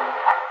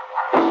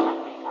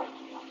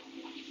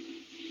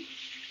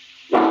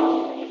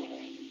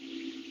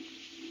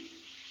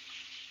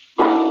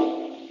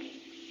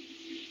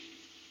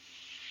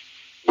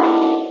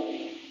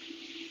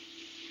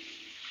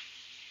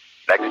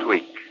 Next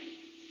week,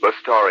 the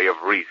story of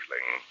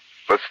Riesling,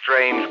 the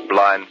strange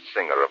blind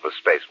singer of the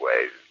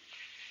spaceways.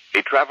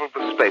 He traveled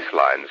the space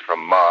lines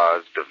from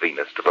Mars to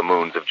Venus to the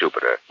moons of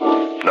Jupiter.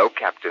 No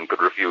captain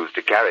could refuse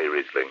to carry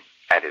Riesling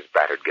and his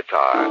battered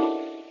guitar.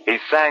 He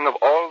sang of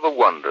all the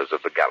wonders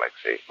of the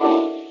galaxy.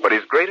 But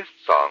his greatest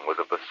song was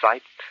of the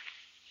sight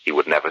he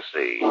would never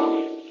see.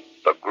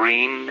 The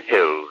green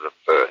hills of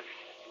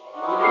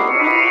Earth.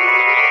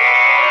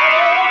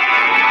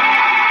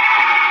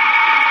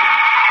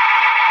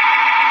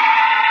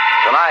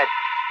 Tonight,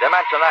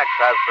 Dimension X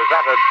has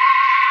presented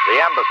The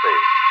Embassy,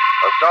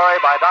 a story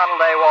by Donald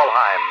A.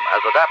 Wollheim,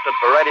 as adapted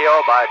for radio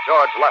by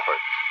George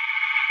Lefferts.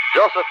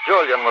 Joseph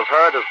Julian was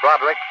heard as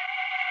Broderick.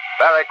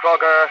 Barry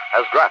Kroger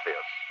as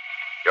Graphius.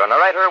 Your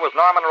narrator was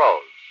Norman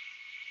Rose.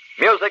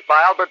 Music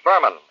by Albert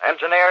Berman,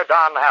 engineer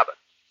Don Abbott.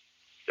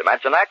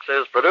 Dimension X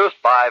is produced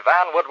by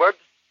Van Woodward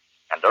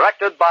and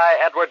directed by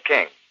Edward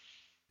King.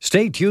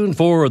 Stay tuned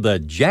for The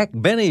Jack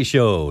Benny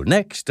Show,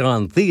 next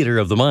on Theater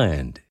of the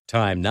Mind.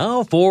 Time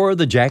now for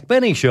The Jack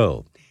Benny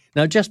Show.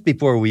 Now, just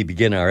before we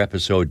begin our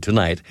episode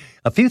tonight,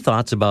 a few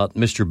thoughts about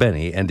Mr.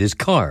 Benny and his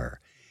car.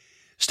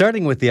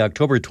 Starting with the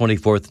October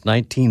 24th,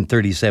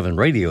 1937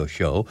 radio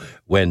show,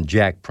 when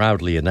Jack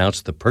proudly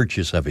announced the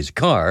purchase of his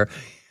car,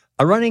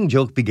 a running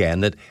joke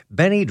began that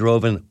Benny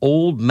drove an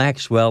old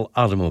Maxwell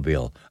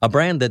automobile, a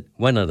brand that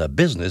went out of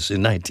business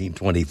in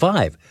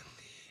 1925.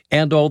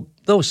 And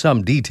although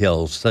some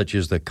details, such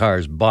as the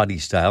car's body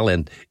style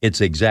and its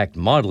exact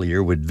model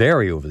year, would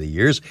vary over the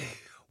years,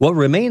 what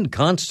remained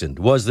constant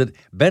was that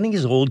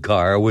Benny's old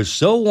car was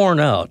so worn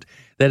out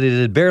that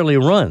it had barely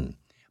run.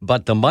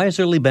 But the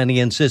miserly Benny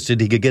insisted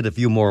he could get a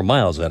few more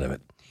miles out of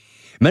it.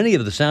 Many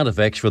of the sound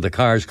effects for the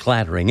car's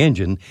clattering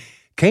engine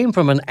came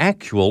from an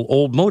actual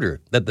old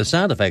motor that the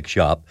sound effects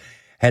shop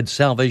had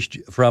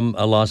salvaged from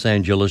a Los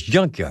Angeles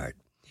junkyard.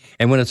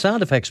 And when a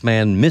sound effects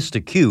man missed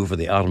a cue for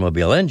the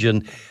automobile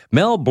engine,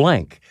 Mel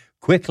Blanc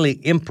quickly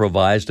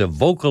improvised a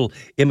vocal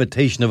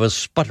imitation of a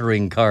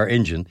sputtering car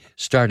engine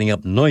starting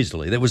up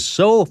noisily that was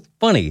so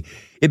funny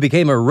it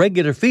became a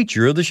regular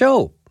feature of the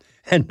show.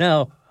 And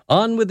now,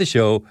 on with the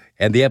show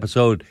and the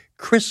episode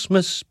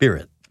Christmas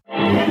Spirit. The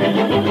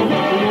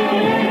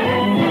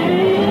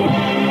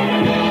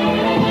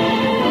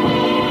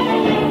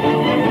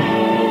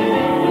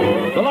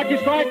Lucky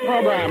Strike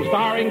program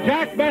starring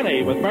Jack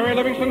Benny with Mary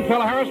Livingston,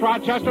 Phil Harris,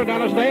 Rochester,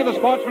 Dennis Day, the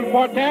Sportsman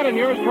Quartet, and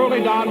yours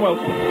truly, Don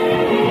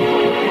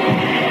Wilson.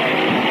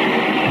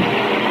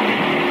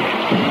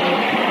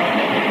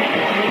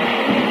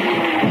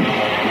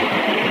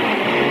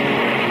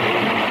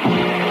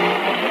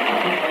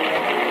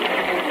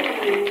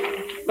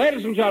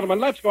 Ladies and gentlemen,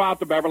 let's go out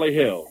to Beverly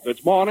Hills.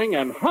 It's morning,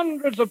 and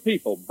hundreds of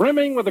people,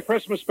 brimming with the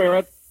Christmas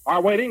spirit,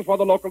 are waiting for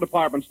the local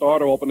department store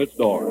to open its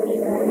doors.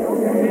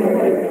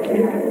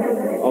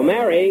 Oh,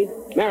 Mary.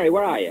 Mary,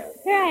 where are you?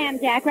 Here I am,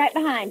 Jack, right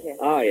behind you.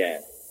 Oh, yeah.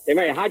 Hey,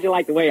 Mary, how'd you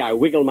like the way I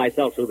wiggled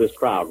myself through this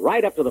crowd,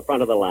 right up to the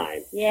front of the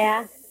line?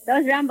 Yeah,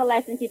 those rumble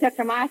lessons you took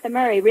from Arthur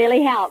Murray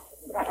really helped.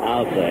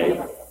 I'll say.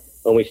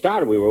 When we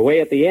started, we were way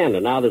at the end,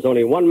 and now there's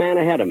only one man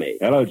ahead of me.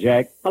 Hello,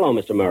 Jack. Hello,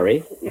 Mr.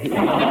 Murray.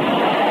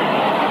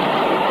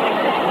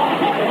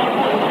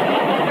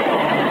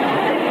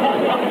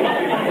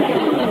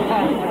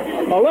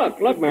 Oh,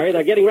 look, Mary,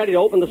 they're getting ready to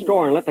open the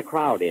store and let the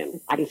crowd in.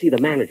 I can see the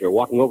manager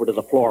walking over to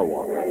the floor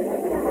walk.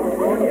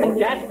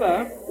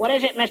 Jasper, what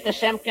is it, Mr.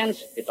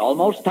 Simpkins? It's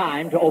almost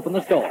time to open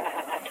the store.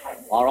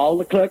 Are all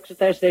the clerks at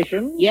their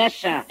station? Yes,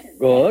 sir.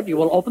 Good. You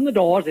will open the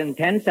doors in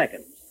 10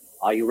 seconds.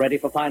 Are you ready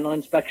for final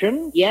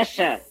inspection? Yes,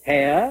 sir.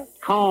 Hair?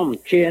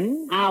 Combed.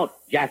 Chin? Out.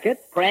 Jacket?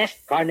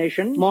 Pressed.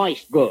 Carnation?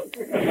 Moist. Good.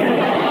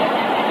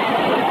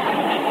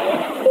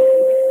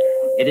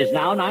 It is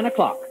now 9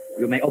 o'clock.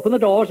 You may open the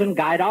doors and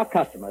guide our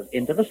customers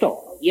into the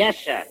store. Yes,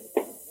 sir.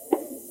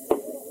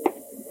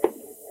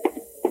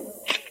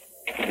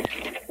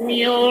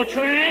 Mule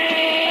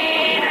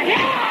train! Mule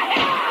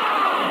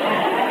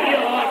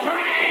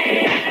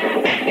train!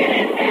 Get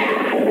in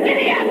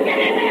there! Get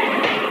in there!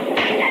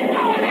 Get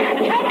going there!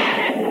 Come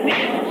on!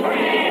 Mule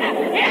train!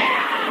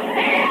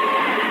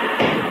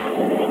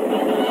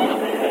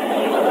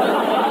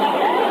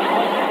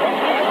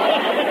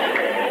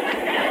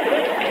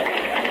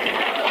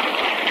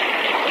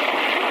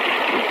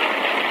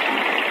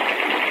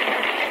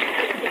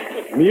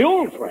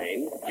 Mule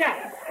train?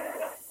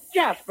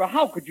 Jasper,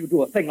 how could you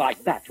do a thing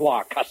like that to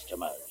our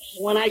customers?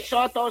 When I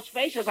saw those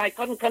faces, I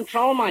couldn't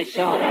control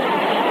myself.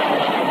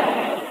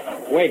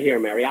 Wait here,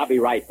 Mary. I'll be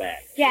right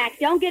back. Jack,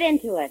 don't get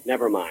into it.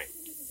 Never mind.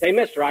 Say,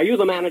 mister, are you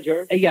the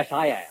manager? Yes,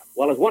 I am.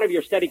 Well, as one of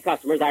your steady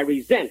customers, I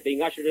resent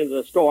being ushered into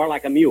the store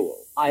like a mule.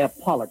 I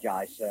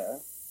apologize, sir.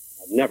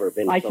 I've never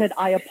been I said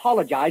I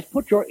apologize.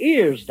 Put your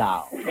ears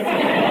down.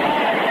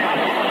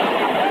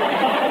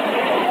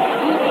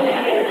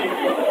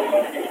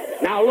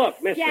 Now,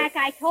 look, mister. Jack,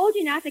 I told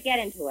you not to get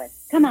into it.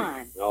 Come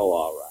on. Oh,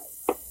 all right.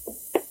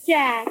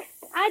 Jack,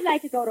 I'd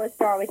like to go to a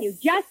store with you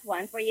just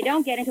once where you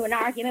don't get into an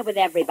argument with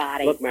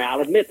everybody. Look, Mary,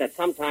 I'll admit that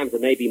sometimes it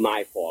may be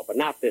my fault, but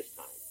not this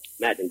time.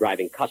 Imagine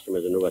driving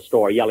customers into a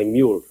store yelling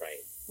mule train.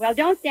 Well,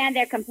 don't stand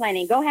there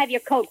complaining. Go have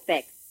your coat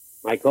fixed.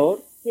 My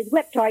coat? His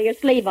whip tore your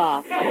sleeve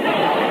off. Oh,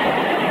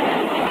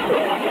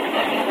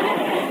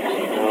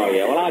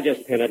 yeah, well, I'll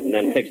just pin it and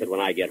then fix it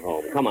when I get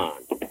home. Come on.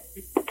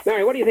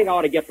 Mary, what do you think I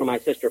ought to get for my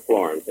sister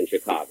Florence in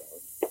Chicago?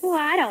 Oh,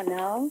 I don't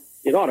know.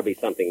 It ought to be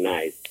something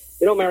nice.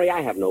 You know, Mary,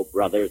 I have no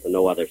brothers and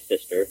no other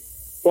sister.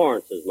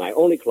 Florence is my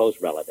only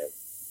close relative.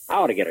 I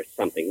ought to get her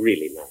something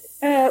really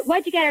nice.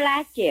 What'd you get her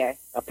last year?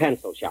 A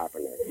pencil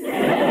sharpener.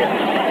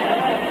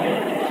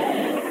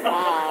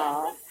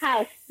 Oh,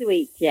 how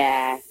sweet,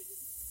 Jack.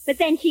 But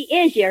then she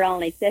is your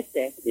only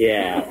sister.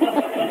 Yeah.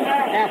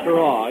 After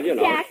all, you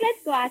know. Jack,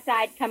 let's go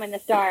outside and come in the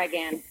store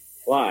again.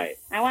 Why?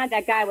 I want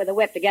that guy with the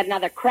whip to get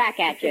another crack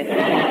at you.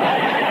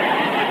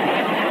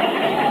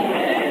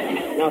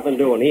 Nothing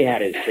doing. He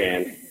had his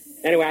chance.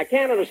 Anyway, I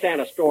can't understand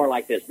a store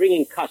like this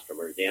bringing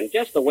customers in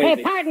just the way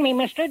Hey, pardon me,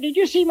 mister. Did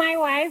you see my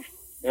wife?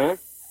 Huh?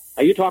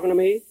 Are you talking to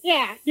me?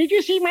 Yeah. Did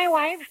you see my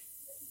wife?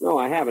 No,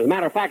 I haven't. As a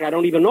matter of fact, I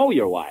don't even know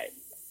your wife.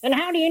 Then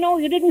how do you know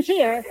you didn't see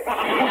her?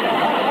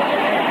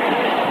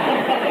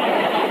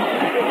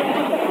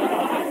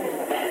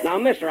 Now,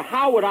 mister,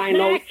 how would I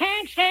know... I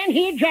can't stand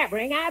here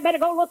jabbering. I better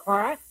go look for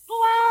her.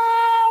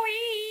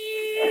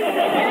 Chloe!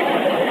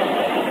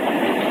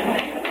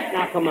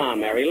 Now, come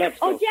on, Mary. Let's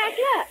go. Oh, Jack,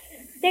 look.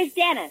 There's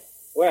Dennis.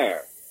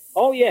 Where?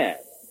 Oh,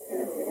 yes.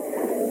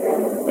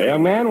 Hey,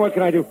 young man, what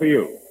can I do for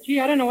you? Gee,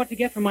 I don't know what to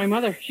get for my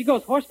mother. She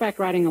goes horseback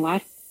riding a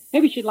lot.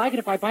 Maybe she'd like it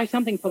if I buy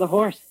something for the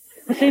horse.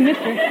 Well, say,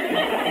 mister.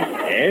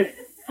 Yes?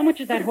 How much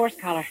is that horse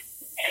collar?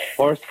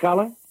 Horse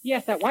collar?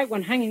 Yes, that white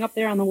one hanging up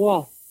there on the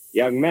wall.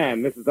 Young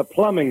man, this is the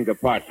plumbing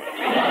department.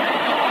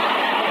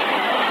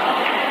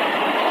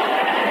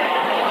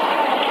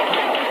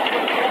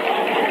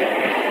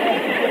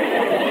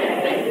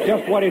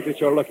 Just what is it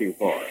you're looking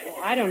for?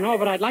 I don't know,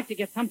 but I'd like to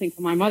get something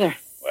for my mother.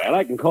 Well,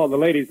 I can call the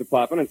ladies'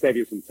 department and save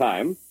you some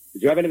time.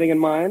 Did you have anything in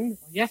mind?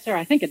 Yes, sir.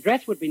 I think a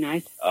dress would be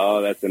nice.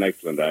 Oh, that's an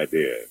excellent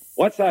idea.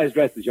 What size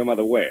dress does your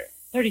mother wear?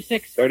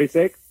 36.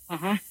 36?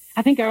 Uh-huh.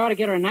 I think I ought to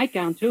get her a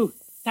nightgown, too.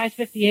 Size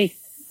 58.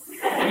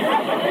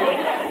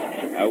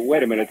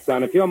 Wait a minute,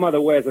 son. If your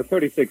mother wears a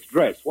 36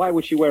 dress, why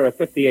would she wear a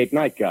 58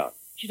 nightgown?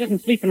 She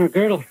doesn't sleep in her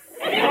girdle.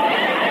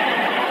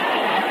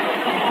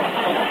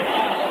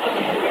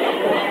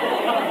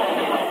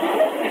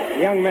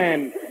 Young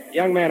man,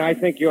 I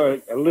think you're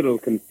a little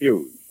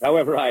confused.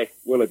 However, I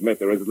will admit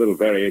there is a little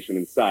variation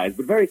in size,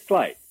 but very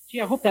slight.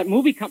 Gee, I hope that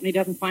movie company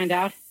doesn't find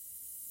out.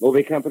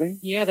 Movie company?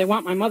 Yeah, they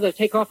want my mother to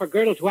take off her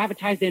girdle to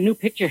advertise their new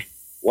picture.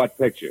 What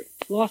picture?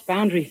 Lost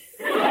Boundaries.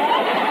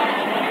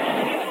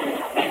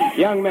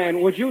 Young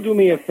man, would you do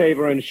me a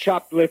favor and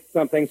shoplift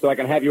something so I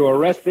can have you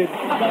arrested?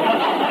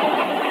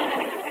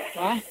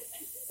 What?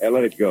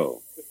 Let it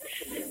go.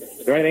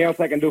 Is there anything else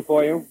I can do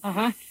for you?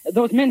 Uh-huh.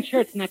 Those men's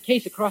shirts in that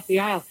case across the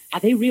aisle, are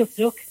they real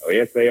silk? Oh,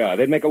 yes, they are.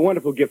 They'd make a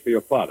wonderful gift for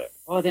your father.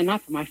 Oh, they're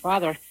not for my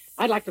father.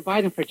 I'd like to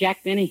buy them for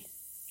Jack Benny.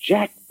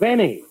 Jack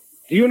Benny?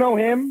 Do you know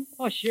him?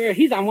 Oh, sure.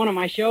 He's on one of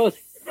my shows.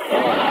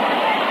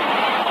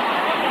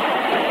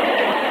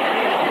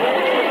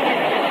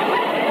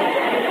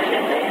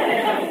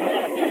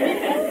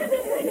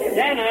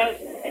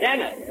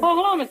 Dennis! Oh,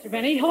 hello, Mr.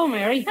 Benny. Hello,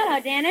 Mary. Hello,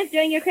 Dennis.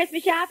 Doing your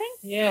Christmas shopping?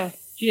 Yeah.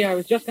 Gee, I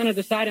was just going to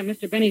decide on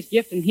Mr. Benny's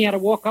gift, and he had to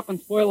walk up and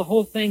spoil the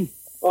whole thing.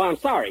 Oh, I'm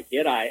sorry,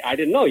 kid. I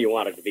didn't know you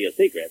wanted to be a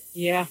secret.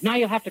 Yeah. Now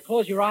you'll have to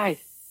close your eyes.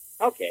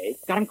 Okay.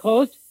 Got them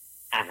closed?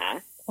 Uh-huh.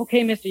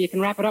 Okay, mister, you can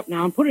wrap it up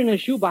now and put it in a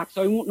shoebox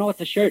so he won't know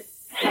it's a shirt.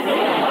 Can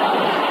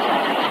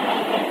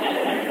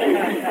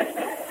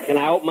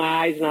I open my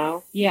eyes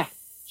now? Yeah.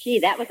 Gee,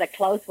 that was a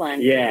close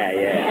one.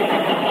 Yeah.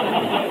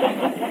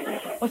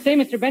 Well, say,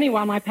 Mr. Benny,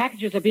 while my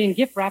packages are being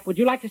gift wrapped, would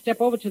you like to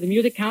step over to the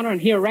music counter and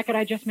hear a record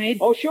I just made?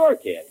 Oh, sure,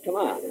 kid. Come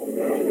on.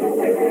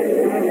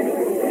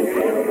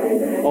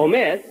 Oh,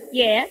 miss?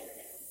 Yes?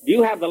 Do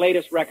you have the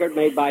latest record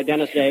made by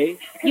Dennis Day?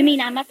 You mean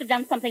I must have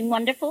done something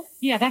wonderful?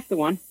 Yeah, that's the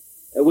one.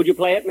 Would you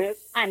play it, miss?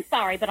 I'm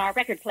sorry, but our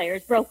record player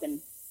is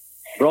broken.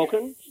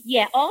 Broken?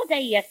 Yeah, all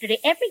day yesterday,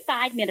 every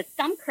 5 minutes,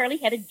 some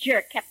curly-headed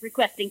jerk kept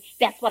requesting,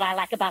 "That's what I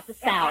like about the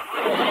South."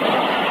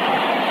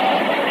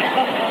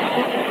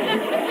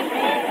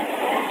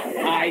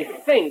 I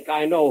think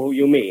I know who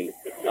you mean.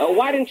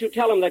 Why didn't you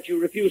tell him that you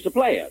refuse to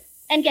play it?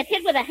 And get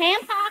hit with a ham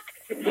hock?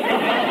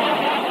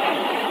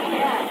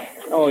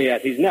 Oh,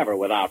 yes, he's never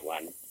without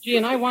one. Gee,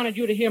 and I wanted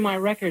you to hear my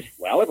record.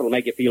 Well, if it'll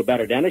make you feel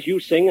better, Dennis, you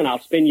sing and I'll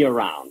spin you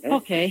around. Huh?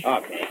 Okay.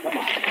 Okay, come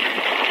on.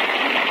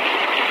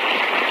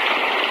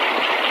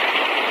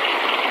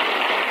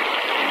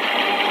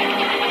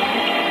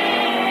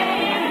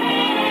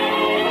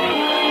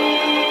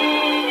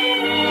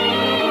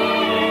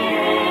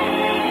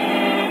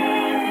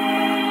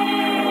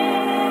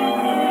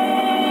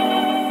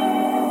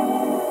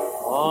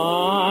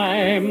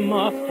 I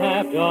must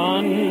have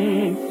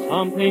done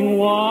something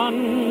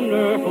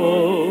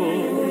wonderful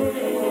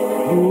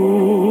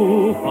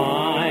to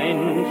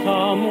find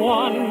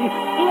someone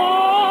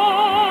like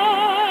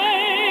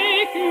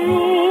you.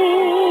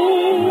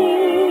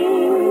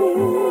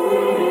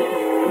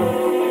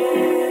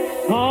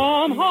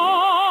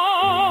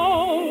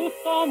 Somehow,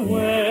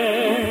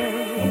 somewhere,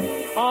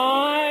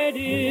 I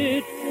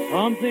did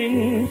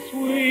something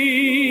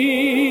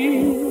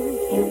sweet,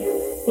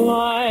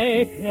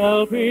 like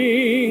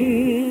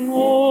helping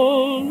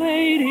old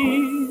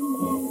ladies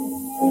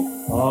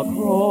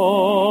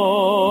across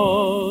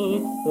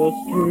the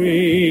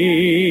street.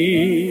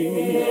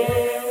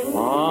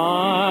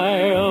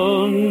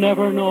 I'll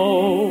never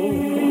know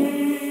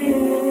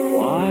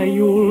why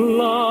you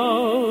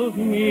love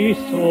me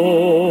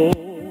so.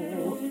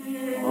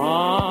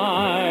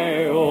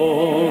 I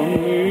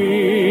only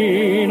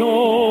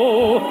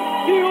know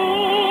you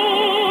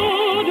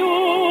do.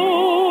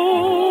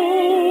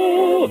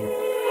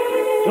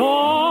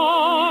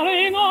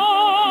 Darling, I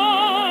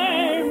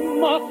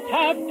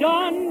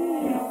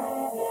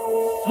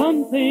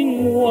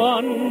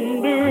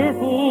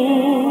wonderful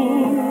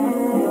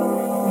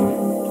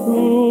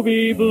to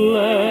be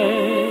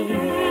blessed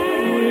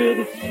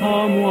with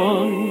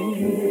someone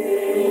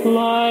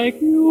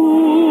like you.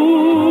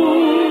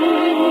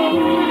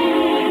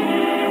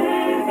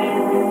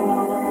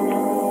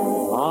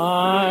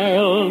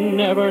 I'll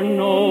never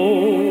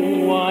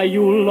know why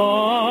you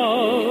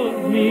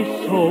love me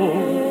so.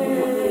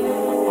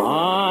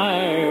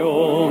 I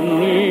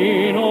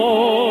only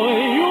know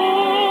you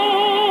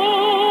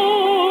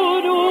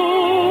do.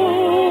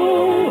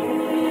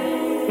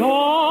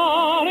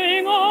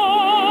 Darling,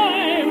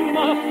 I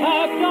must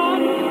have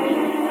done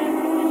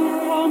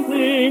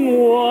something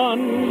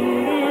wonderful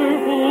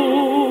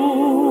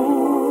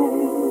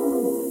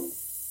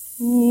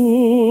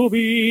to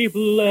be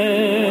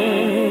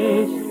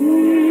blessed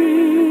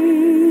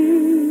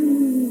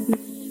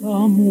with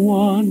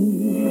someone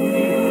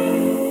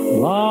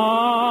like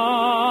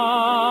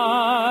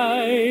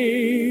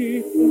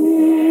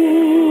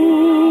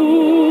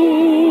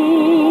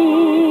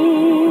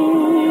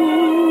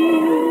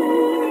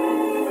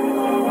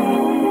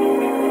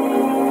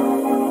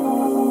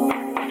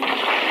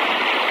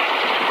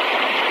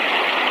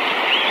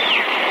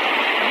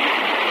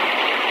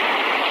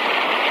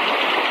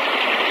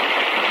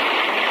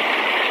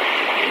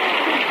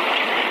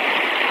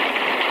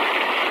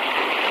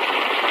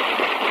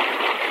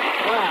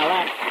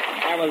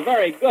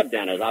Very good,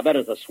 Dennis. I bet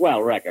it's a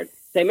swell record.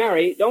 Say,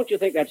 Mary, don't you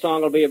think that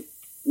song will be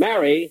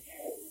Mary?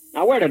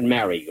 Now, where did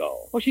Mary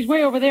go? Well, she's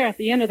way over there at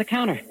the end of the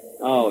counter.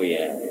 Oh,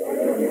 yeah.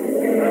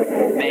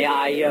 May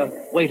I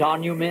wait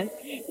on you, miss?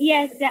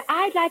 Yes,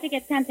 I'd like to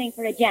get something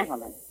for a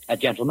gentleman. A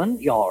gentleman?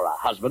 Your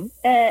husband?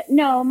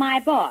 No, my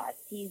boss.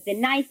 He's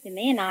been nice to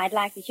me, and I'd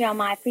like to show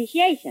my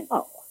appreciation.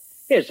 Oh,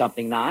 here's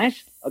something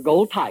nice. A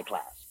gold tie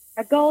clasp.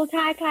 A gold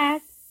tie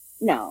clasp?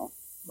 No.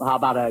 How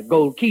about a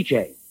gold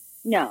keychain?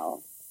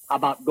 No. How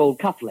about gold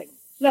cufflinks?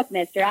 Look,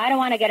 mister, I don't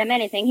want to get him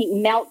anything he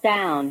can melt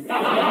down.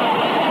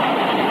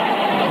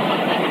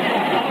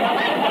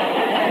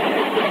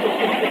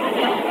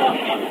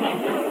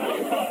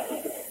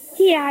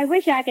 Gee, I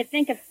wish I could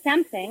think of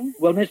something.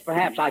 Well, miss,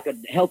 perhaps I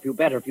could help you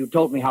better if you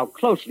told me how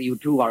closely you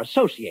two are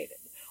associated.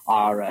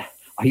 Are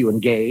you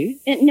engaged?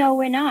 No,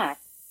 we're not.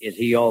 Is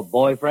he your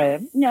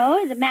boyfriend?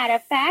 No, as a matter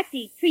of fact,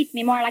 he treats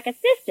me more like a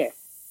sister.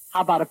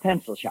 How about a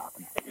pencil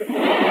sharpener?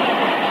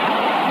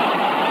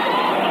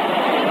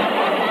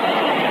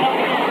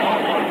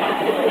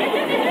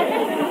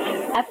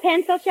 A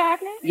pencil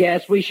sharpener?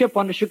 Yes, we ship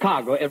one to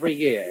Chicago every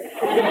year.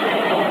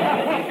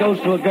 It goes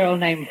to a girl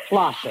named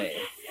Flossie.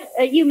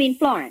 You mean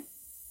Florence?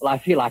 Well, I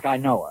feel like I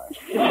know her.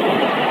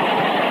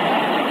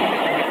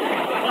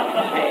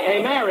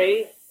 Hey,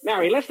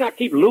 Mary, let's not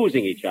keep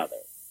losing each other.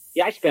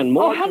 Yeah, I spend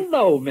more... Oh,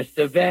 hello,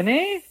 Mr.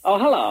 Benny. Oh,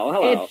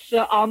 hello. It's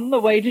on the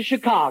way to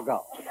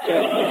Chicago.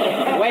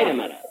 Wait a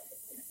minute.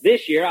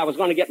 This year I was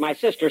going to get my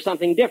sister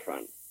something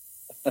different.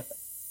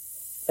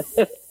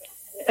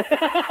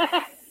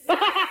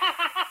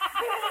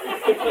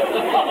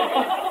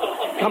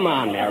 Come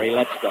on, Mary,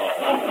 let's go.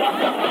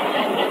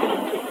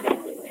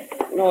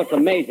 You know, it's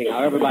amazing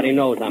how everybody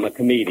knows I'm a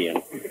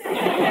comedian.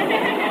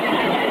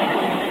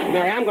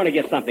 Mary, I'm going to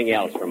get something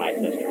else for my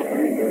sister.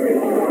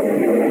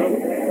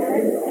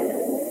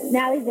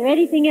 Now, is there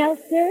anything else,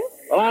 sir?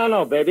 Well, I don't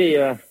know, baby.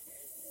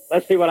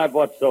 Let's see what I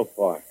bought so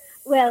far.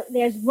 Well,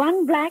 there's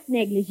one black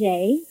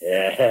negligee.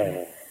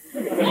 Yeah.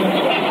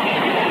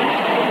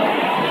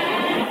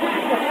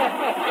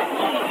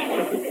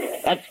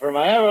 That's for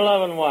my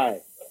ever-loving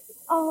wife.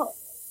 Oh,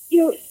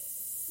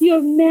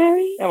 you're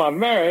married? Am I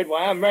married?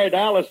 Why, I'm married to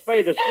Alice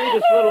Faye, the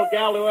sweetest little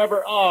gal who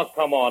ever... Oh,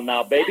 come on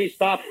now, baby.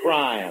 Stop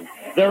crying.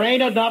 There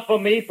ain't enough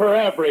of me for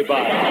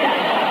everybody.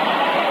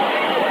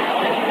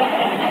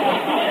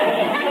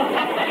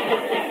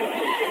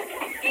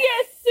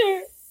 Yes,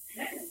 sir.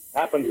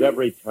 Happens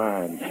every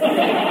time.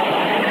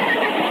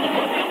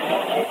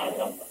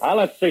 Now,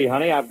 let's see,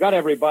 honey. I've got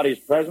everybody's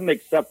present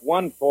except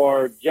one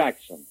for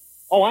Jackson.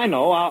 Oh, I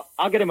know.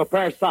 I'll get him a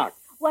pair of socks.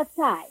 What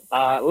size?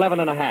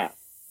 11.5.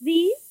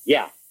 These?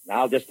 Yeah.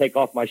 Now I'll just take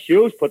off my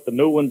shoes, put the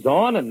new ones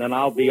on, and then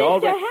I'll be all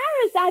Mr.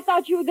 Harris, I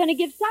thought you were going to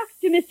give socks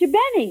to Mr.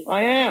 Benny.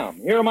 I am.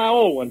 Here are my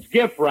old ones.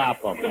 Gift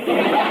wrap them.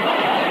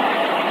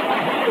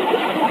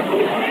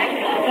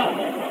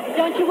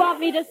 Don't you want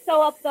me to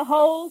sew up the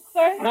holes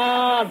first?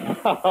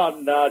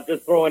 No.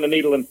 Just throw in a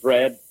needle and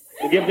thread.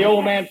 And give the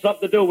old man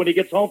something to do when he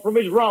gets home from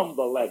his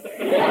rumble lesson.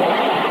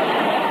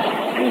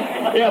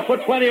 Yeah,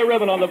 put plenty of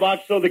ribbon on the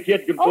box so the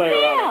kid can play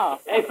around.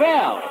 Hey,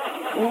 Phil.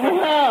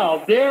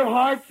 Well, dear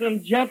hearts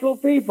and gentle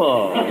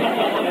people.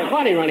 It's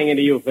funny running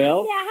into you,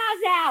 Phil. Yeah,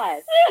 how's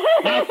Alice?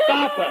 Now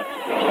stop it.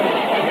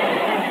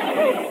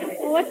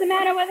 Well, what's the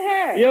matter with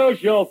her?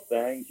 Usual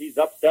thing. She's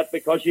upset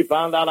because she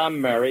found out I'm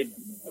married.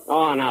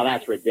 Oh, now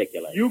that's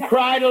ridiculous. You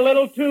cried a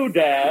little too,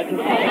 Dad.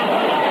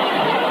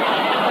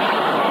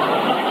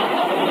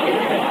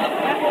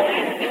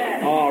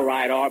 All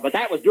right, but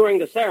that was during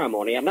the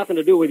ceremony. It had nothing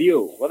to do with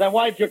you. Well, then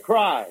why'd you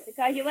cry?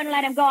 Because you wouldn't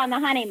let him go on the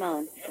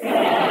honeymoon.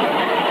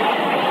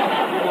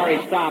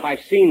 Murray, stop.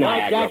 I've seen Now,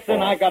 Niagara Jackson,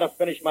 Falls. I got to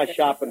finish my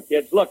shopping,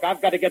 kids. Look,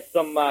 I've got to get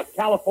some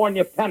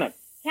California pennants.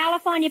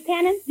 California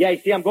pennants? Yeah, you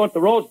see, I'm going to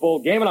the Rose Bowl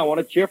game, and I want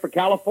to cheer for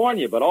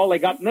California, but all they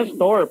got in this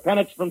store are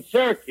pennants from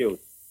Syracuse.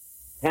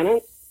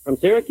 Pennants from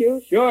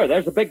Syracuse? Sure,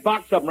 there's a big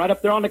box of them right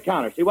up there on the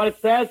counter. See what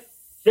it says?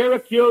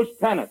 Syracuse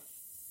pennants.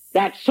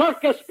 That's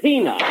Circus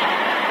Peanut.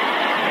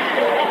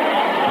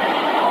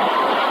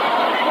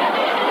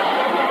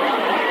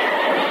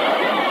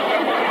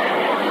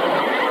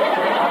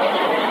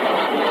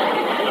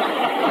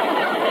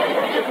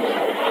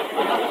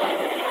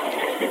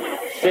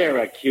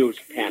 Syracuse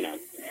pennant.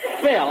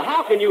 Phil,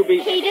 how can you be...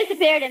 He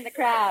disappeared in the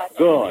crowd.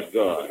 Good.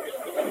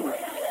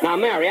 Now,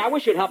 Mary, I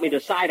wish you'd help me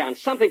decide on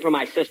something for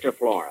my sister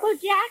Flora. Well,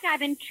 Jack, I've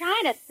been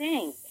trying to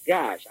think.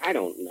 Gosh, I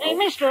don't know. Hey,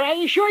 mister, are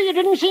you sure you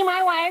didn't see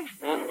my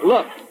wife?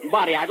 Look,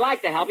 buddy, I'd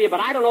like to help you, but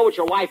I don't know what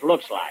your wife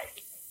looks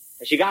like.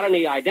 Has she got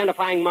any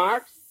identifying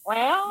marks?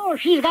 Well,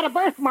 she's got a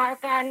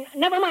birthmark on...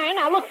 Never mind,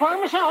 I'll look for her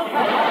myself.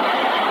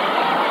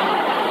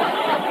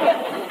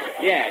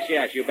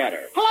 Yes, you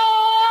better. Chloe!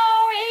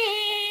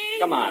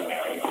 Come on,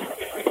 Mary.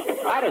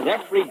 Why does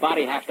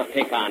everybody have to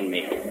pick on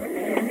me?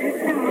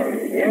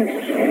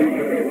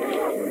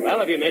 Well,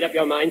 have you made up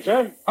your mind,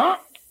 sir? Huh?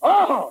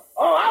 Oh,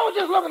 I was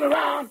just looking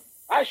around.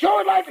 I sure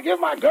would like to give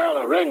my girl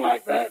a ring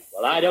like that.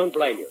 Well, I don't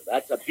blame you.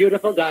 That's a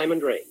beautiful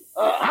diamond ring.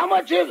 How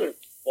much is it?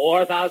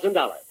 $4,000.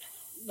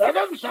 That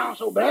doesn't sound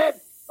so bad.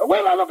 Wait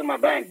till I look at my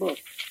bank book.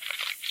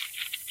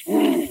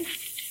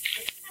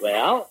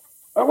 Well?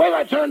 Wait till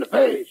I turn the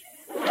page.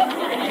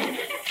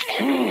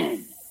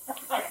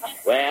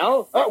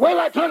 Well? Wait till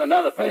I turn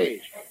another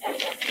page.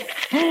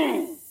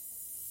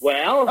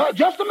 Well?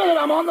 Just a minute,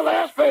 I'm on the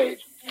last page.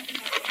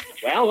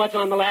 Well, what's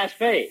on the last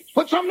page?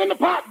 Put something in the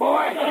pot,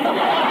 boy.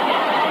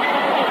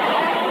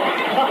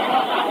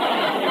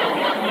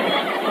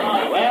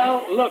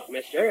 Well, look,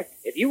 mister,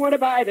 if you want to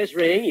buy this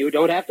ring, you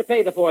don't have to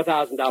pay the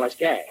 $4,000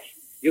 cash.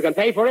 You can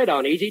pay for it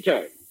on easy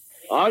terms.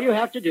 All you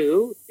have to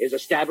do is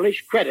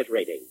establish credit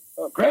rating.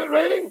 Credit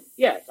rating?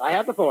 Yes, I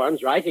have the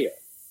forms right here.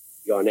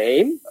 Your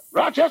name?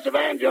 Rochester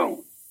Van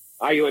Jones.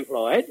 Are you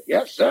employed?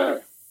 Yes,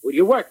 sir. Who do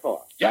you work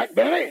for? Jack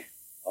Benny.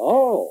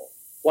 Oh.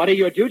 What are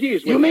your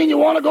duties? You mean you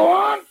want to go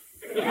on?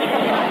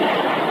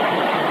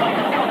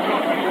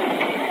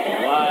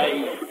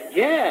 Why,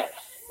 yes.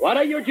 What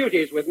are your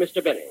duties with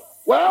Mr. Benny?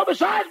 Well,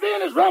 besides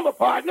being his rumble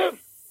partner,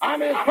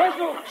 I'm his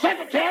personal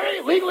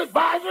secretary, legal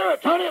advisor,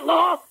 attorney at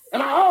law,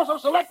 and I also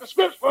select the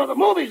scripts for the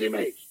movies he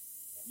makes.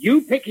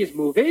 You pick his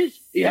movies?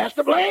 He has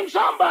to blame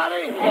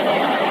somebody. Well,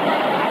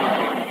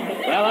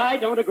 I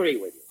don't agree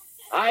with you.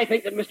 I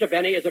think that Mr.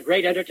 Benny is a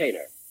great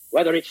entertainer,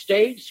 whether it's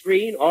stage,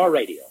 screen, or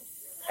radio.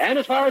 And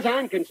as far as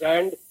I'm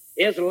concerned,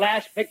 his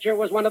last picture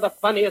was one of the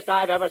funniest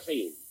I've ever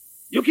seen.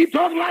 You keep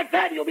talking like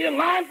that, you'll be in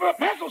line for a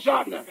pencil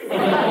sharpener.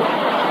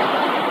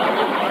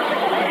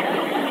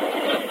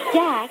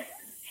 Jack,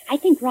 I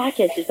think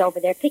Rochester's over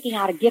there picking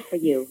out a gift for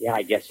you. Yeah,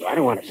 I guess so. I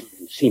don't want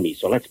to see me,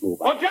 so let's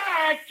move on. Oh,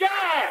 Jack!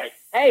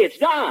 Hey, it's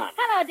Don.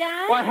 Hello,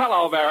 Don. Well,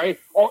 hello, Mary.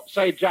 Oh,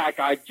 say, Jack,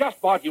 I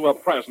just bought you a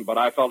present, but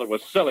I felt it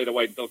was silly to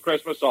wait until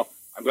Christmas, so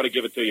I'm going to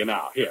give it to you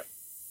now. Here.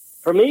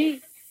 For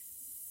me?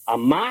 A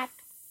mop?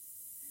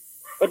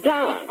 But,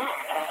 Don,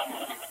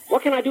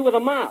 what can I do with a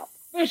mop?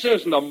 This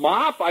isn't a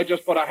mop. I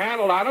just put a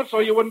handle on it so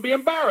you wouldn't be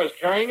embarrassed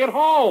carrying it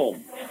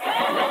home.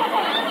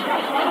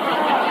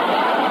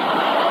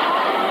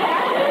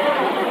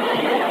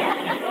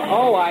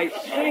 Oh, I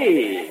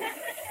see.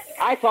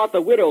 I thought the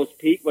widow's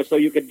peak was so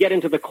you could get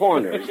into the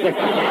corners. Don,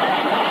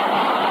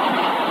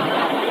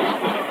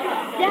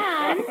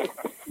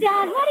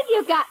 what have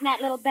you got in that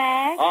little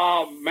bag?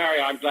 Oh,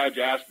 Mary, I'm glad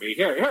you asked me.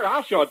 Here,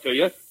 I'll show it to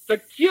you. It's the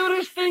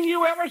cutest thing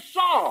you ever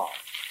saw.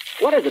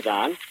 What is it,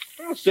 Don?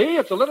 Well, see,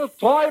 it's a little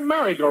toy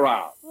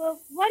merry-go-round. Well,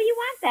 what do you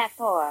want that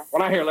for?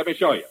 Well, now, here, let me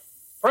show you.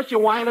 First, you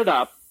wind it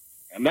up,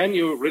 and then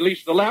you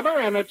release the lever,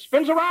 and it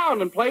spins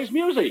around and plays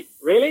music.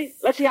 Really?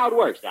 Let's see how it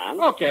works,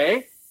 Don.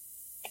 Okay.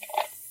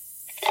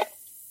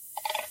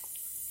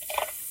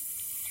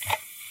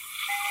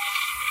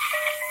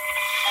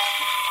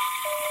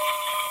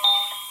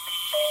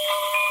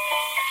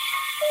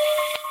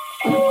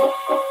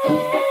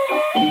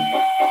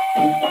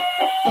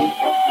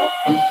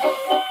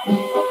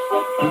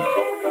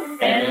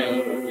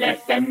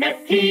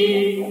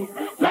 LSMFT,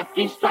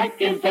 Lucky Strike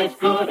is as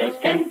good as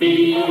can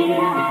be.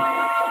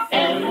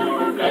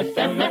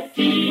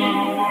 LSMFT,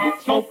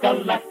 smoke a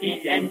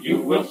Lucky and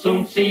you will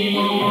soon see.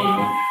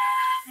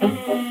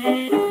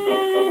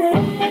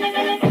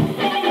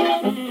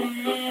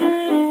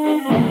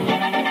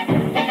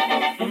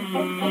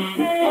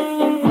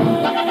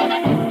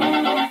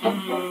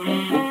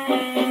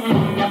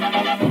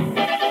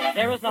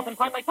 Nothing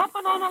quite like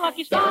puffing on a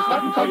Lucky Strike. There's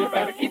nothing, so you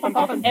better keep on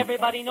puffing.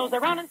 Everybody knows they're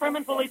round and firm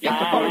and fully Yes,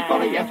 flat. they're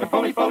fully, yes, they're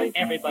fully.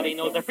 Everybody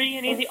knows they're free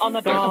and easy on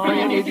the There's go. a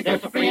free and easy,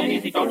 there's a free and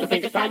easy. Don't you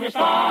think it's time you're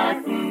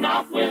starting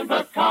out with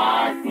a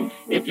carton?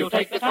 If you'll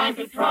take the time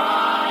to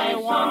try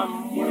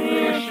one,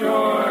 we're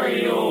sure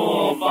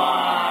you'll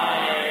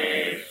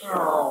buy.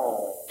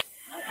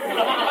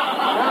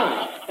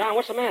 Don,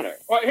 what's the matter?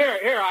 Well,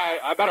 here,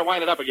 I better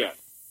wind it up again.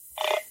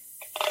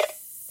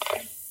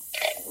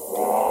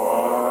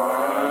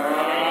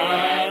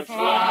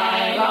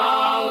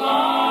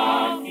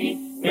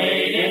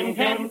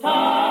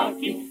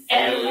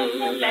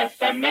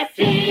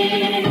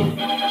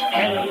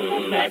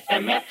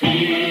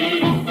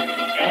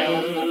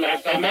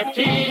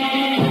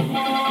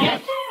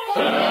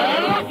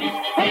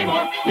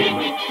 Need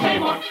we say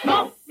more?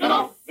 No,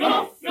 no, no,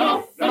 no,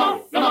 no,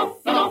 no, no,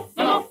 no, no,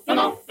 no,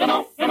 no,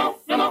 no, no,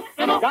 no,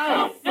 no, no,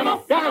 Don,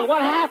 Don,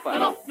 what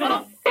happened?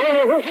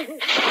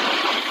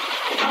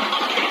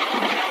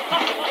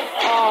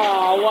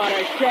 Oh, what a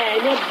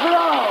shame. It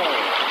broke.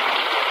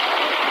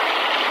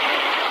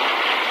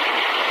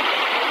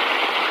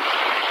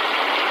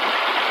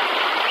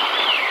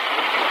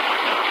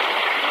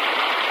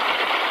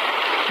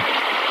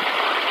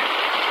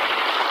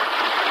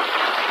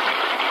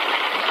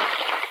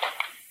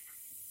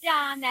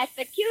 Don, that's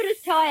the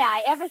cutest toy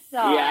I ever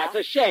saw. Yeah, it's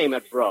a shame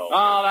it broke.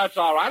 Oh, that's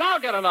all right.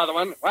 I'll get another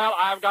one. Well,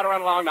 I've got to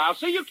run along now.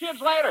 See you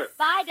kids later.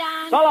 Bye,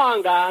 Don. So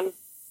long, Don.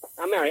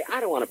 Now, Mary, I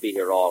don't want to be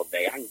here all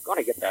day. I'm going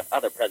to get that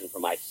other present for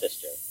my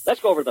sister. Let's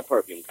go over to the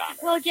perfume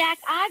counter. Well, Jack,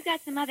 I've got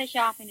some other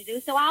shopping to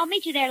do, so I'll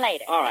meet you there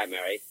later. All right,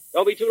 Mary.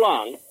 Don't be too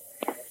long.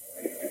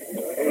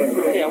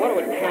 Yeah, I wonder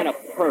what kind of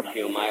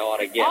perfume I ought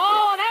to get.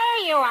 Oh, there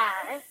you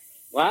are.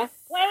 What?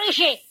 Where is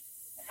she?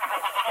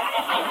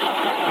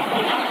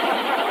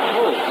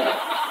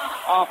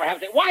 Oh, for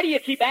heaven's sake. Why do you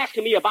keep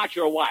asking me about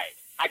your wife?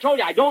 I told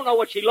you I don't know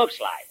what she looks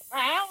like.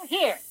 Well,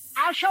 here.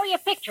 I'll show you a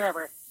picture of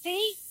her.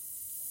 See?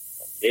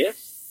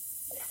 This?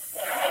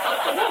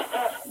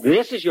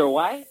 This is your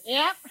wife?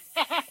 Yep.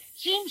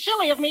 Seems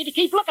silly of me to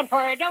keep looking for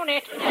her, don't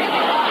it? I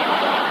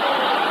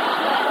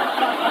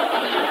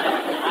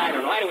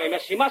don't know. Anyway,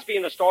 miss, she must be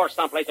in the store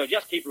someplace, so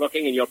just keep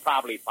looking and you'll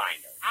probably find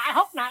her. I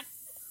hope not.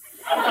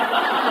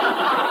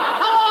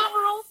 Hello,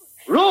 Ruth.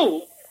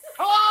 Ruth?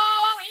 Hello,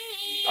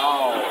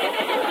 Oh.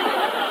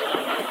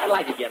 I'd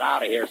like to get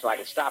out of here so I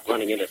can stop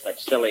running into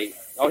such silly...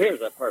 Oh, here's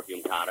the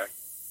perfume counter.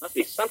 Must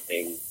be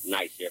something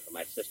nice here for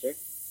my sister.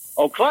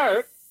 Oh,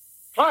 clerk.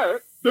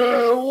 Clerk.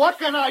 What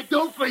can I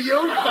do for you,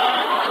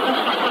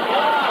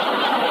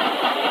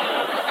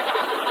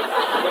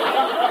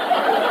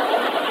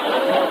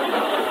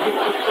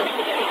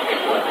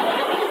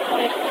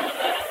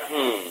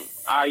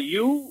 Are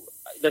you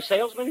the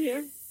salesman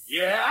here?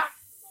 Yeah?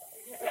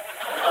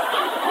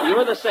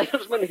 You're the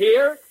salesman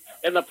here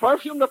in the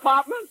perfume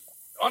department?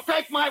 Don't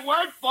take my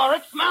word for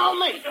it. Smell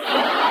me.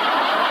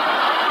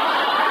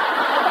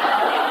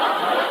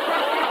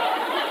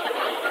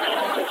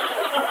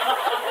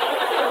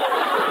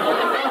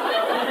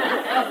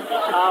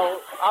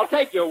 I'll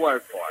take your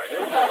word for it.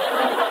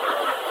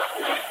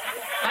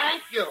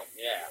 Thank you.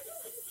 Yeah.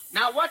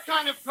 Now, what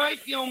kind of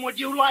perfume would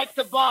you like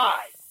to buy?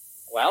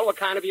 Well, what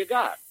kind have you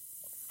got?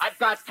 I've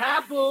got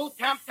Taboo,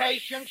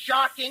 Temptation,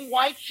 Shocking,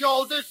 White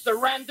Shoulders,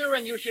 Surrender,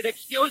 and you should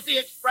excuse the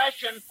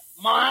expression,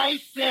 my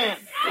sin.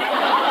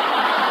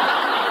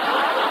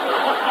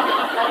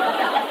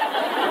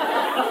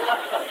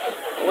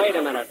 Wait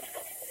a minute.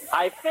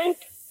 I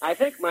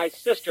think my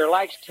sister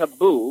likes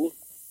Taboo,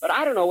 but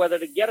I don't know whether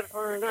to get it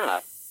for her or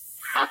not.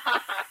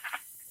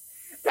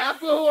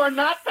 Taboo or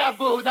not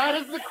taboo, that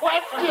is the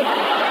question.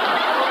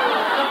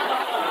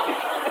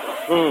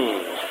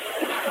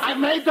 I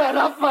made that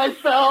up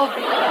myself.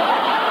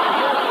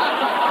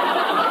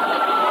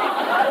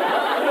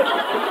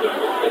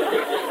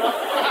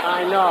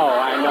 I know.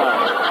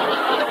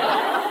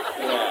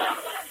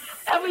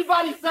 Yeah.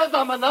 Everybody says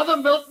I'm another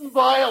Milton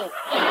Boyle.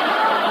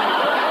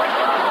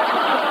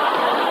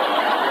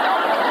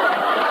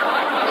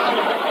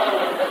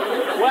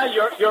 Well,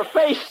 your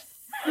face...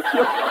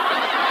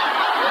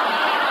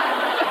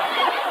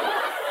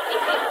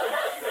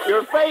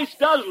 Your face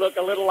does look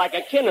a little like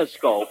a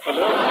kinescope.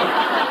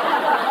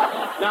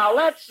 Now,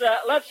 let's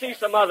see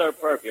some other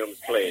perfumes,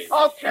 please.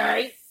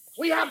 Okay.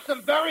 We have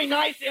some very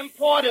nice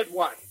imported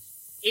ones.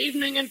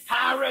 Evening in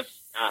Paris.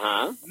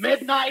 Uh-huh.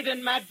 Midnight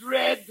in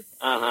Madrid.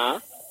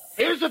 Uh-huh.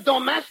 Here's a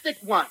domestic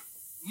one.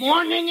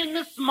 Morning in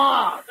the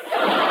Smog.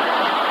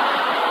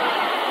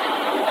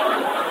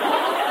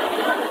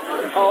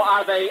 Oh,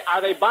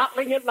 are they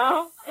bottling it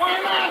now?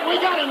 Why not? We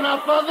got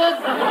enough of it.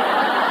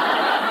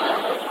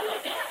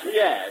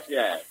 Yes.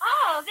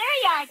 Oh, there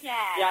you are,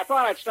 Jack. Yeah, I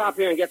thought I'd stop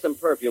here and get some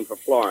perfume for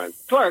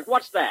Florence. Clerk,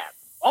 what's that?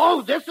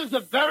 Oh, this is a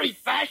very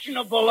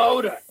fashionable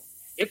odor.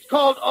 It's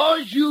called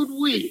Eau Jus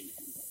d'Huile.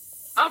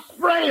 I'll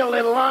spray a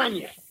little on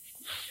you.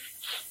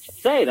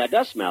 Say, that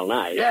does smell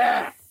nice.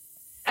 Yeah.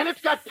 And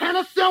it's got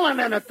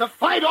penicillin in it to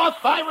fight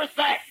off virus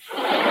X.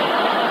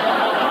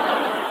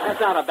 That's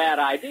not a bad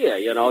idea,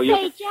 you know.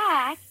 Hey,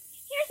 Jack,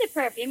 here's a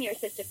perfume your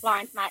sister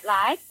Florence might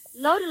like.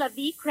 L'Eau de la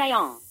Vie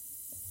Crayon.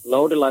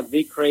 L'Eau de la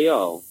Vie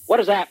Crayon. What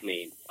does that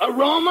mean?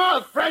 Aroma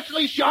of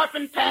freshly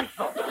sharpened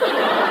pencil.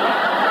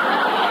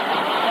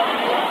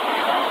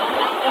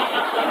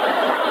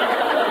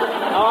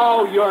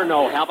 Oh, you're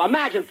no help.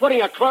 Imagine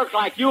putting a clerk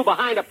like you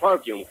behind a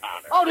perfume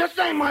counter. Oh, this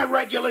ain't my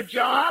regular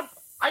job.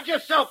 I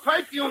just sell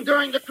perfume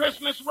during the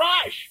Christmas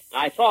rush.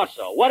 I thought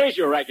so. What is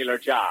your regular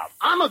job?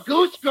 I'm a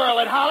goose girl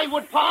at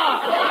Hollywood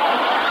Park.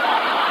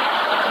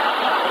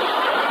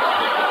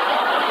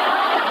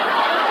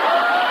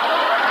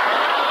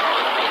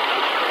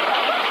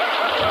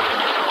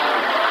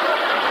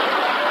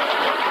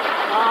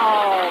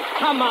 Oh,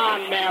 come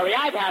on, Mary.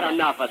 I've had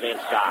enough of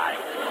this guy.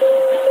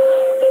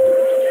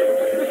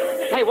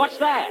 Hey, what's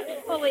that?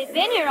 Well, we've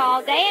been here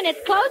all day, and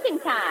it's closing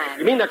time.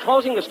 You mean they're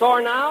closing the store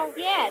now?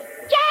 Yes.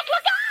 Jack,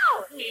 look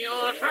out! You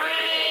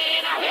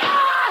train! Everybody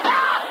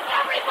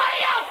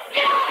else!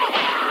 Get out of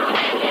here!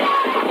 Get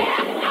out of here!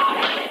 Out,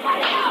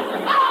 everybody else!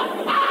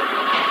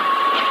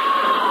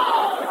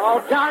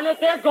 Oh, darn it,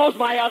 there goes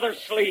my other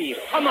sleeve.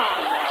 Come on.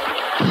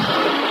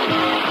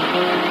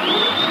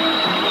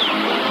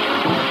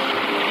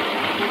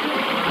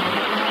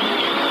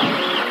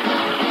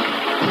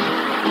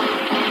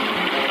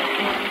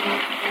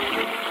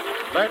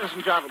 Ladies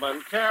and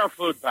gentlemen, Care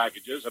food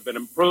packages have been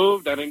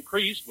improved and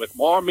increased with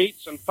more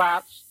meats and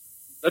fats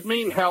that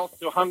mean health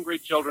to hungry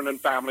children and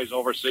families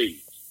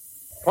overseas.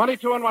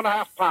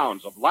 22.5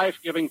 pounds of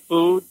life-giving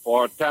food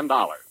for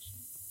 $10.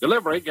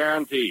 Delivery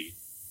guaranteed.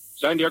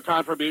 Send your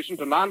contribution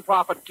to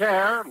nonprofit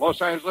Care,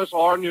 Los Angeles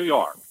or New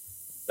York.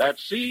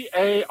 That's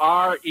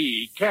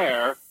C-A-R-E,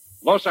 Care,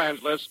 Los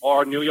Angeles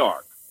or New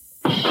York.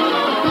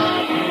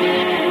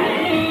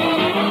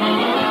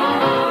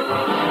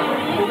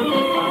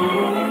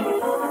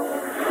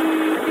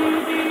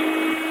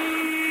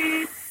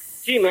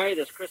 Gee, Mary,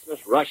 this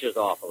Christmas rush is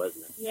awful,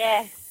 isn't it?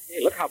 Yeah.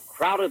 Hey, look how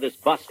crowded this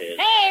bus is.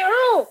 Hey,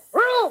 Roo!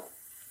 Roo!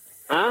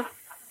 Huh?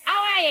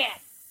 How are you?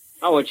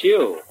 Oh, it's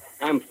you.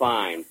 I'm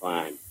fine.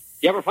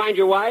 You ever find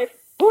your wife?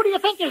 Who do you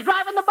think is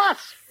driving the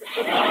bus?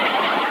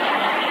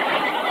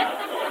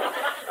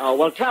 Oh,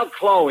 well, tell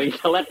Chloe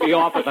to let me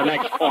off at the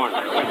next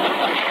corner.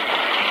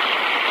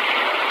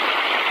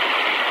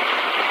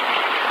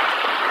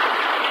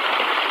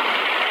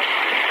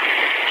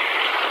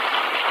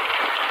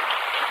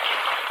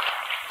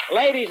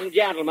 Ladies and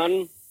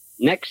gentlemen,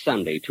 next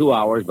Sunday, 2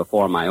 hours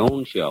before my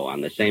own show on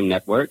the same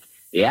network,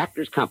 the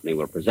Actors Company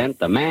will present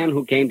The Man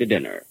Who Came to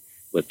Dinner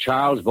with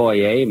Charles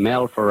Boyer,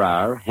 Mel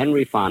Ferrer,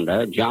 Henry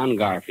Fonda, John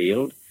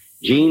Garfield,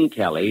 Gene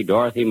Kelly,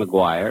 Dorothy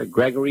McGuire,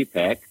 Gregory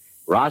Peck,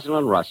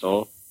 Rosalind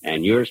Russell,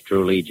 and yours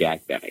truly,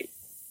 Jack Benny.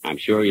 I'm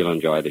sure you'll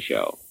enjoy the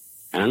show.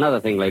 And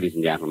another thing, ladies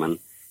and gentlemen,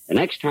 the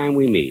next time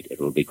we meet, it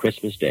will be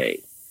Christmas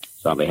Day.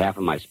 So on behalf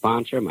of my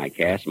sponsor, my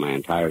cast, and my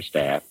entire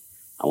staff,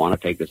 I want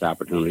to take this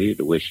opportunity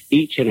to wish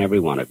each and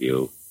every one of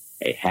you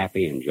a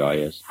happy and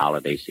joyous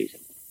holiday season.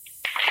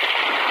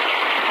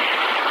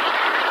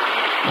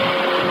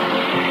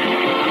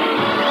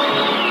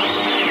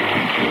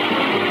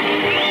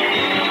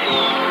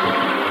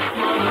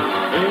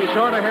 Be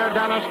sure to hear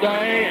Dennis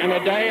Day and A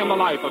Day in the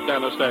Life of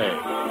Dennis Day.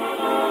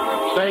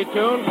 Stay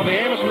tuned for the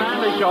Amos and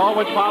Andy Show,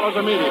 which follows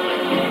immediately.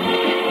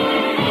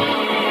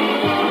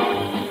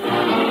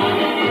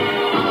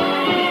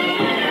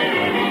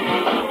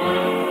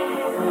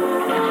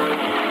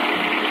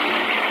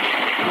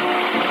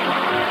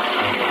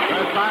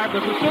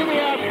 This is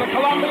CBS, the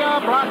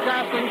Columbia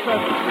Broadcasting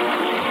System.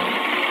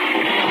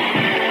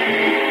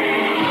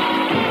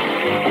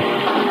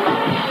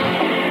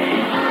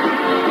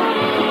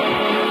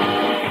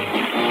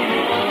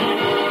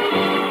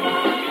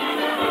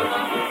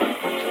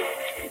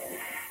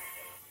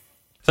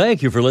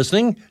 Thank you for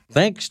listening.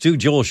 Thanks to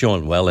Joel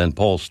Schoenwell and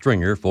Paul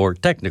Stringer for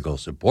technical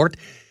support.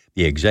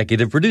 The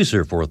executive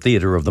producer for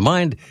Theater of the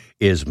Mind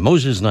is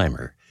Moses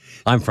Neimer.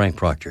 I'm Frank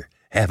Proctor.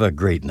 Have a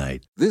great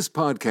night. This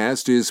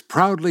podcast is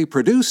proudly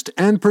produced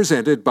and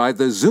presented by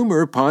the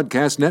Zoomer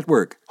Podcast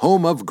Network,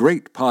 home of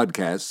great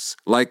podcasts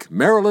like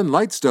Marilyn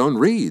Lightstone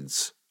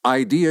Reads,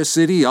 Idea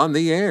City on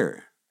the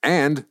Air,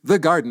 and The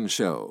Garden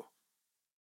Show.